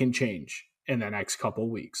that can change in the next couple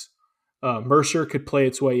weeks. Mercer could play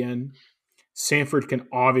its way in. Samford can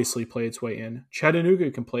obviously play its way in. Chattanooga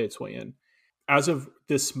can play its way in. As of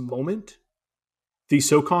this moment, the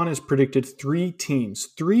SoCon has predicted 3 teams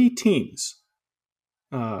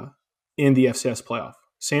in the FCS playoff.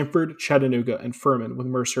 Samford, Chattanooga, and Furman, with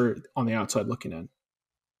Mercer on the outside looking in.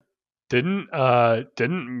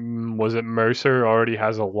 Was it Mercer already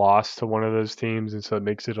has a loss to one of those teams, and so it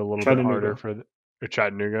makes it a little bit harder for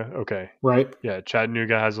Chattanooga? Okay. Right. Yeah,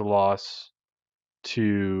 Chattanooga has a loss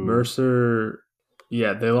to Mercer.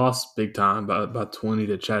 Yeah, they lost big time, about 20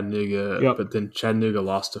 to Chattanooga. Yep. But then Chattanooga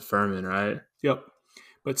lost to Furman, right? Yep.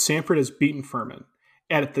 But Samford has beaten Furman.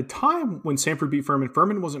 at the time when Samford beat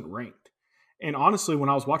Furman wasn't ranked. And honestly, when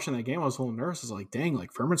I was watching that game, I was a little nervous. I was like, dang,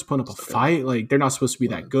 like Furman's putting up a fight. Like they're not supposed to be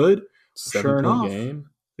that good. Sure enough,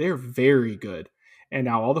 they're very good. And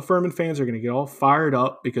now all the Furman fans are going to get all fired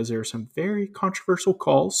up because there are some very controversial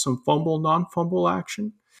calls, some fumble, non-fumble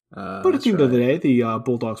action. But at the end of the day, the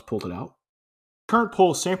Bulldogs pulled it out. Current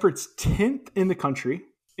poll, Samford's 10th in the country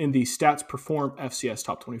in the Stats Perform FCS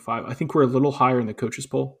Top 25. I think we're a little higher in the coaches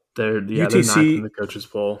poll. They're 9th in the coaches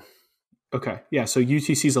poll. Okay, yeah, so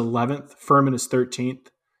UTC's 11th, Furman is 13th,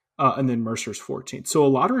 and then Mercer's 14th. So a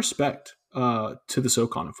lot of respect to the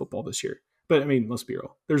SoCon in football this year. But, I mean, let's be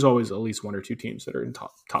real. There's always at least one or two teams that are in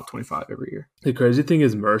top 25 every year. The crazy thing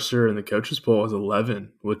is Mercer in the coaches poll is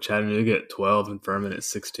 11, with Chattanooga at 12 and Furman at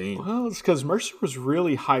 16. Well, it's because Mercer was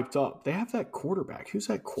really hyped up. They have that quarterback. Who's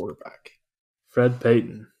that quarterback? Fred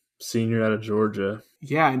Payton, senior out of Georgia.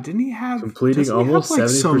 Yeah, and didn't he have... completing almost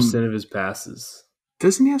 70% of his passes.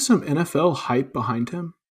 Doesn't he have some NFL hype behind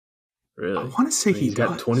him? Really? I want to say he's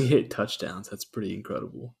got 28 touchdowns. That's pretty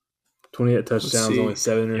incredible. 28 touchdowns, only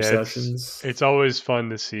 7 interceptions. It's always fun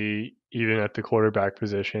to see, even at the quarterback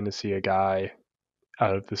position, to see a guy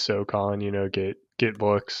out of the SoCon, get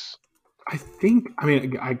looks. I could be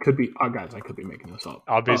making this up.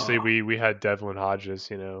 Obviously, we had Devlin Hodges,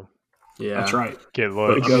 Yeah, that's right. Get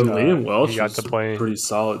looks. But Liam Welch got to play pretty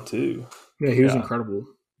solid too. Yeah, he was incredible.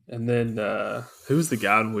 And then who was the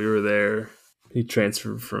guy when we were there? He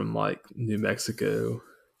transferred from New Mexico.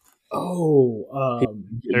 Oh,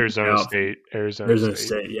 Arizona State. Arizona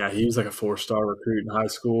State. Yeah, he was like a 4-star recruit in high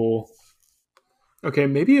school. Okay,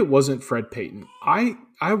 maybe it wasn't Fred Payton. I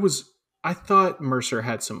thought Mercer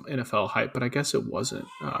had some NFL hype, but I guess it wasn't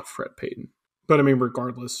Fred Payton. But I mean,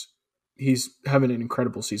 regardless, he's having an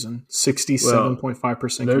incredible season. 67.5%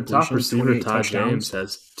 completion. Their top receiver, Ty James,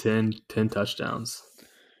 has 10 touchdowns.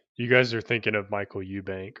 You guys are thinking of Michael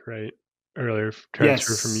Eubank, right? Earlier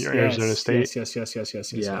transfer from Arizona State. Yes.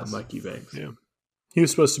 Yeah, Mike Eubanks. Yeah. He was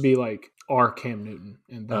supposed to be like our Cam Newton.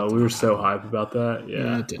 And we were so hyped about that. Yeah.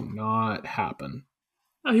 That did not happen.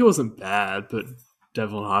 No, he wasn't bad, but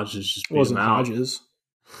Devlin Hodges just beat him out. Hodges.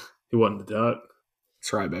 He wasn't the duck.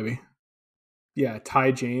 That's right, baby. Yeah,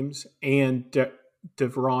 Ty James and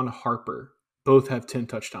Devron Harper both have 10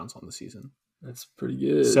 touchdowns on the season. That's pretty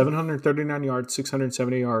good. 739 yards,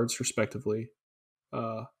 670 yards, respectively.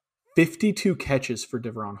 52 catches for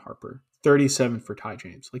Devron Harper, 37 for Ty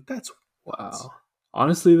James. That's wow.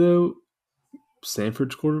 Honestly, though,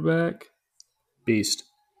 Samford's quarterback, beast.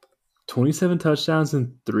 27 touchdowns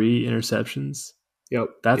and 3 interceptions.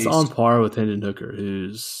 Yep, that's beast. on par with Hendon Hooker,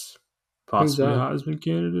 who's possibly a Heisman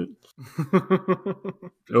candidate.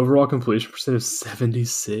 Overall completion percent of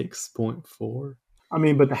 76.4. I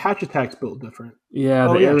mean, but the Hatch attack's built different. Yeah.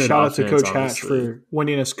 Shout out to Coach Hatch for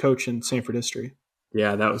winningest coach in Samford history.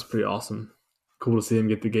 Yeah, that was pretty awesome. Cool to see him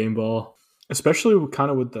get the game ball. Especially with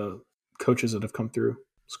the coaches that have come through.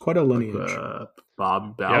 It's quite a lineage.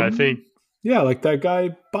 Bob Bowden? Yeah, I think. Yeah, like that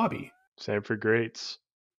guy, Bobby. Samford greats.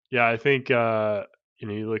 Yeah, I think, you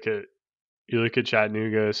look at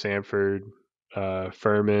Chattanooga, Samford,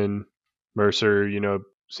 Furman, Mercer,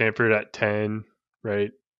 Samford at 10,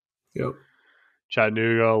 right? Yep.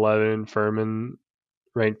 Chattanooga 11, Furman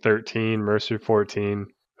ranked 13, Mercer 14.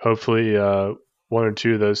 Hopefully, one or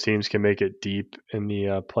two of those teams can make it deep in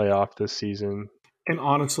the playoff this season. And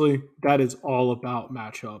honestly, that is all about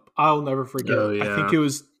matchup. I'll never forget. Oh, yeah. I think it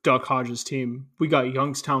was Duck Hodges' team. We got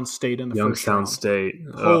Youngstown State in the first round. State.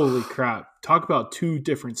 Holy crap. Talk about two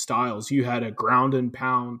different styles. You had a ground and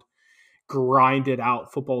pound, grinded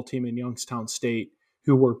out football team in Youngstown State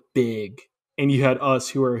who were big. And you had us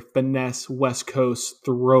who were a finesse, West Coast,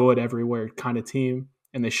 throw it everywhere kind of team.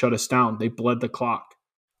 And they shut us down. They bled the clock.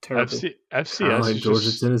 Terrible. FCS like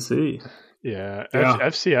Georgia, Tennessee. Yeah.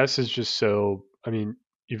 FCS is just so. I mean,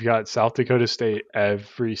 you've got South Dakota State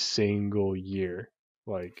every single year.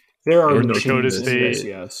 There are North Dakota State.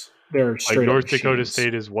 Yes, they're straight North Dakota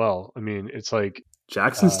State as well. I mean, it's like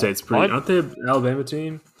Jackson State's pretty. Aren't they an Alabama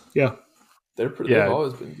team? Yeah, they're pretty. They've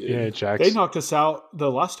always been good. Yeah, Jackson. They knocked us out the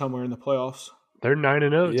last time we were in the playoffs. They're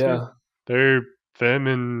 9-0. Yeah, too. They're them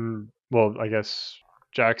and I guess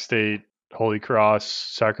Jack State, Holy Cross,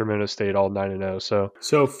 Sacramento State, all 9-0.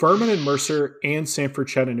 So Furman and Mercer and Samford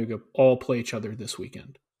Chattanooga all play each other this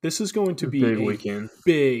weekend. This is going to be big weekend.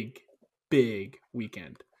 Big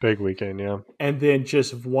weekend. Big weekend, yeah. And then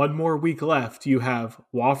just one more week left. You have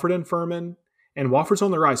Wofford and Furman, and Wofford's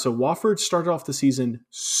on the rise. So Wofford started off the season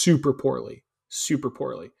super poorly,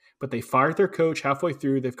 but they fired their coach halfway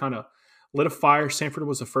through. They've kind of lit a fire. Samford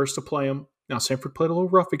was the first to play them. Now Samford played a little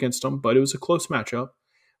rough against them, but it was a close matchup.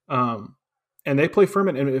 And they play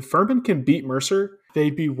Furman. And if Furman can beat Mercer,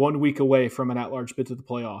 they'd be 1 week away from an at-large bid to the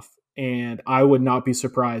playoff. And I would not be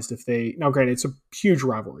surprised if they – now, granted, it's a huge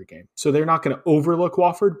rivalry game. So they're not going to overlook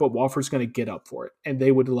Wofford, but Wofford's going to get up for it. And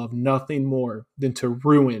they would love nothing more than to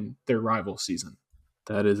ruin their rival season.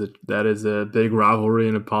 That is a big rivalry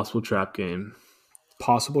and a possible trap game.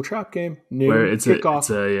 Possible trap game. New Where it's kickoff.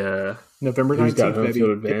 November 19th, got home baby.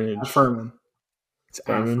 field advantage? At Furman. It's at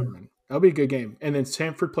Furman. That'll be a good game. And then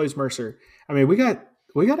Samford plays Mercer. I mean, we got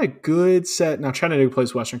a good set. Now, Chattanooga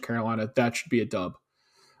plays Western Carolina. That should be a dub.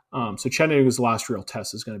 So Chattanooga's last real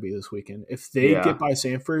test is going to be this weekend. If they get by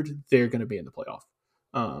Samford, they're going to be in the playoff.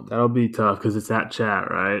 That'll be tough because it's at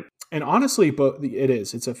Chat, right? And honestly, but it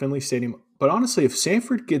is. It's at Finley Stadium. But honestly, if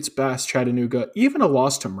Samford gets past Chattanooga, even a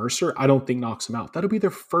loss to Mercer, I don't think knocks them out. That'll be their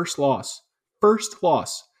first loss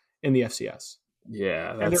in the FCS.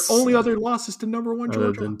 Yeah, and their only other loss is to number 1 Georgia.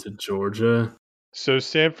 Other than to Georgia. So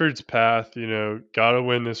Samford's path, got to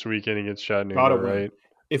win this weekend against Chattanooga, right?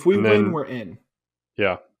 If we win, we're in.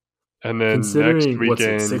 Yeah. And then considering next weekend, what's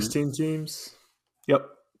it, 16 teams? Yep.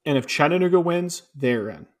 And if Chattanooga wins, they're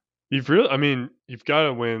in. You've got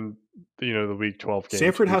to win, the Week 12 game.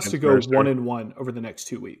 Samford has to go Mercer. 1-1 over the next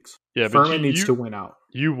 2 weeks. Yeah, Furman needs to win out.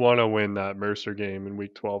 You want to win that Mercer game in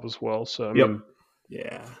Week 12 as well. So you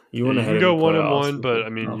want to go 1-1,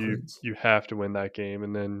 but you have to win that game,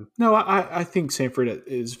 and then no, I think Samford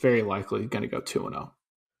is very likely going to go 2-0.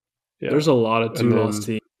 Yeah. There's a lot of 2-loss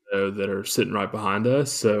teams though that are sitting right behind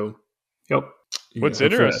us. So, yep. What's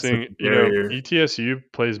interesting, ETSU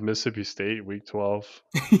plays Mississippi State Week 12.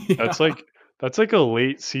 Yeah. That's like a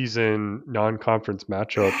late season non-conference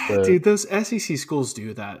matchup. Dude, those SEC schools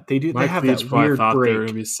do that. They do. They have that weird thought break. They're going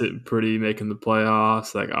to be sitting pretty, making the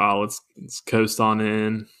playoffs. Like, let's coast on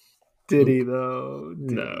in. Did he though?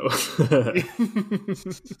 No.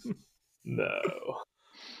 No.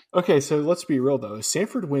 Okay, so let's be real though. If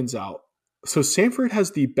Samford wins out, so Samford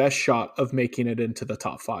has the best shot of making it into the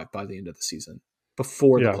top 5 by the end of the season.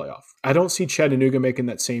 Before the playoff. I don't see Chattanooga making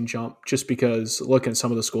that same jump just because looking at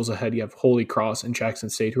some of the schools ahead, you have Holy Cross and Jackson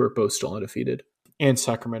State who are both still undefeated, and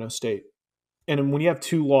Sacramento State. And when you have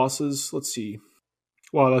 2 losses, let's see.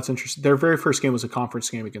 Wow, that's interesting. Their very first game was a conference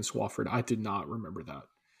game against Wofford. I did not remember that.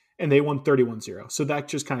 And they won 31-0. So that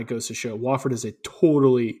just kind of goes to show Wofford is a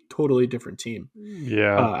totally, totally different team.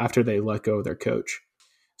 Yeah. After they let go of their coach.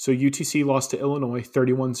 So UTC lost to Illinois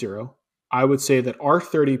 31-0. I would say that our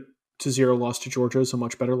 30-0 loss to Georgia is a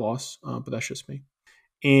much better loss, but that's just me.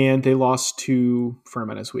 And they lost to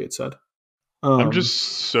Furman, as we had said. I'm just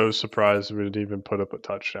so surprised we didn't even put up a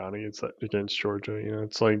touchdown against Georgia.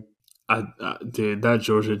 It's like, dude, that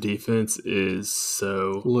Georgia defense is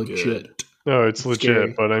so legit. Good. No, it's legit,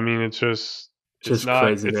 scary. But I mean, it's not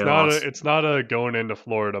crazy. It's not a going into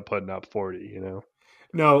Florida putting up 40.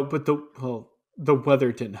 No, but the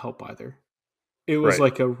weather didn't help either. It was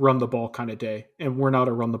like a run the ball kind of day, and we're not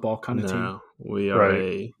a run the ball kind of team. No, we are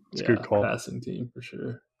a good call. Passing team for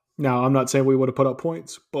sure. Now, I'm not saying we would have put up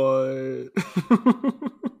points, but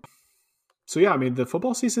so yeah, I mean, the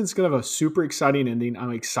football season is going to have a super exciting ending.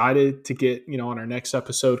 I'm excited to get, on our next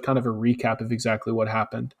episode, kind of a recap of exactly what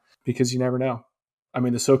happened, because you never know. I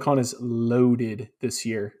mean, the SoCon is loaded this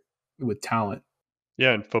year with talent.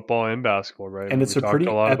 Yeah, in football and basketball, right? And it's we talked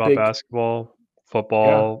a lot about basketball,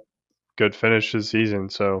 football. Yeah. Good finish this season,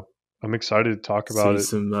 so I'm excited to talk about it.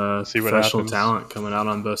 See what professional talent coming out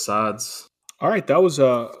on both sides. All right, that was an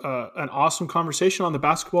awesome conversation on the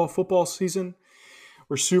basketball football season.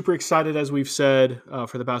 We're super excited, as we've said,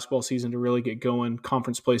 for the basketball season to really get going.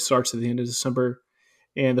 Conference play starts at the end of December,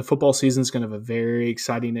 and the football season is going to have a very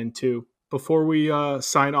exciting end too. Before we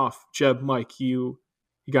sign off, Jeb, Mike, you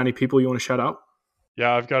got any people you want to shout out?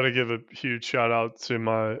 Yeah, I've got to give a huge shout out to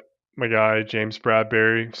my guy, James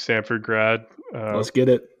Bradbury, Samford grad. Let's get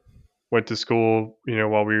it. Went to school,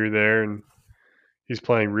 while we were there, and he's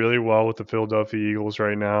playing really well with the Philadelphia Eagles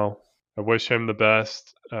right now. I wish him the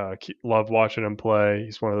best. Love watching him play.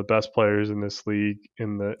 He's one of the best players in this league. He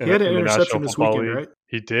had an interception this weekend, right?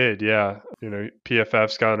 He did, yeah.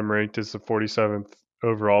 PFF's got him ranked as the 47th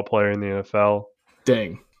overall player in the NFL.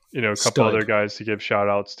 Dang. A couple other guys to give shout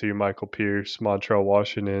outs to: Michael Pierce, Montrell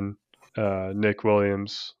Washington, Nick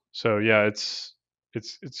Williams. So yeah, it's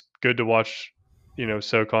good to watch,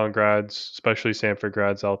 SoCon grads, especially Samford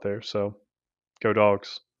grads out there. So go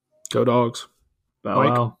Dogs. Go Dogs. Bow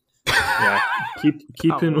wow. Yeah.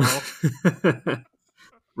 Keep in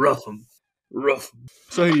rough them.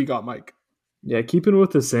 So who you got, Mike? Yeah, keeping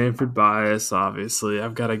with the Samford bias, obviously,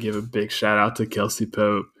 I've got to give a big shout out to Kelsey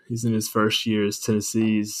Pope. He's in his first year as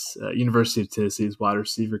University of Tennessee's wide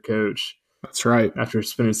receiver coach. That's right. After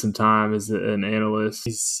spending some time as an analyst,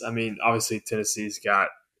 obviously Tennessee's got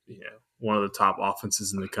one of the top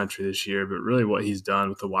offenses in the country this year, but really what he's done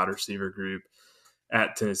with the wide receiver group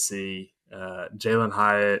at Tennessee, Jalen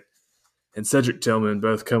Hyatt and Cedric Tillman,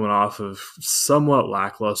 both coming off of somewhat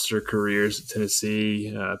lackluster careers at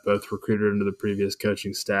Tennessee, both recruited into the previous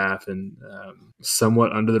coaching staff, and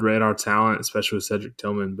somewhat under the radar talent, especially with Cedric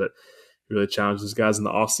Tillman, but really challenged those guys in the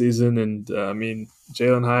offseason. And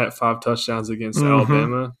Jalen Hyatt, 5 touchdowns against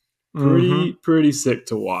Alabama. Pretty sick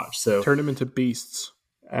to watch. So turn them into beasts.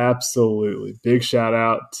 Absolutely. Big shout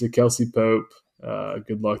out to Kelsey Pope.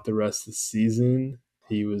 Good luck the rest of the season.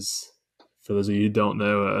 He was, for those of you who don't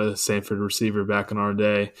know, a Samford receiver back in our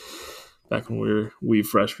day, back when we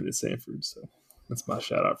freshmen at Samford. So that's my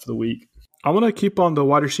shout out for the week. I want to keep on the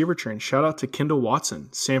wide receiver train. Shout out to Kendall Watson,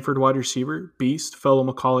 Samford wide receiver, beast, fellow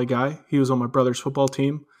Macaulay guy. He was on my brother's football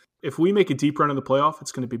team. If we make a deep run in the playoff,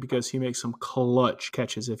 it's going to be because he makes some clutch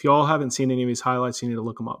catches. If y'all haven't seen any of his highlights, you need to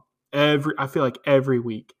look him up. I feel like every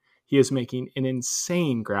week he is making an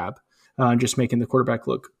insane grab, just making the quarterback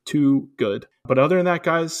look too good. But other than that,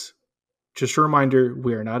 guys, just a reminder,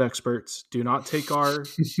 we are not experts. Do not take our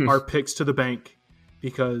picks to the bank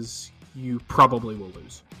because you probably will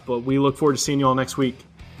lose. But we look forward to seeing you all next week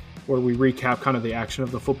where we recap kind of the action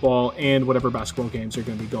of the football and whatever basketball games are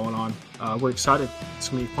going to be going on. We're excited. It's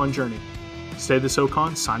going to be a fun journey. Stay the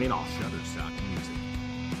SoCon, signing off. Shutterstock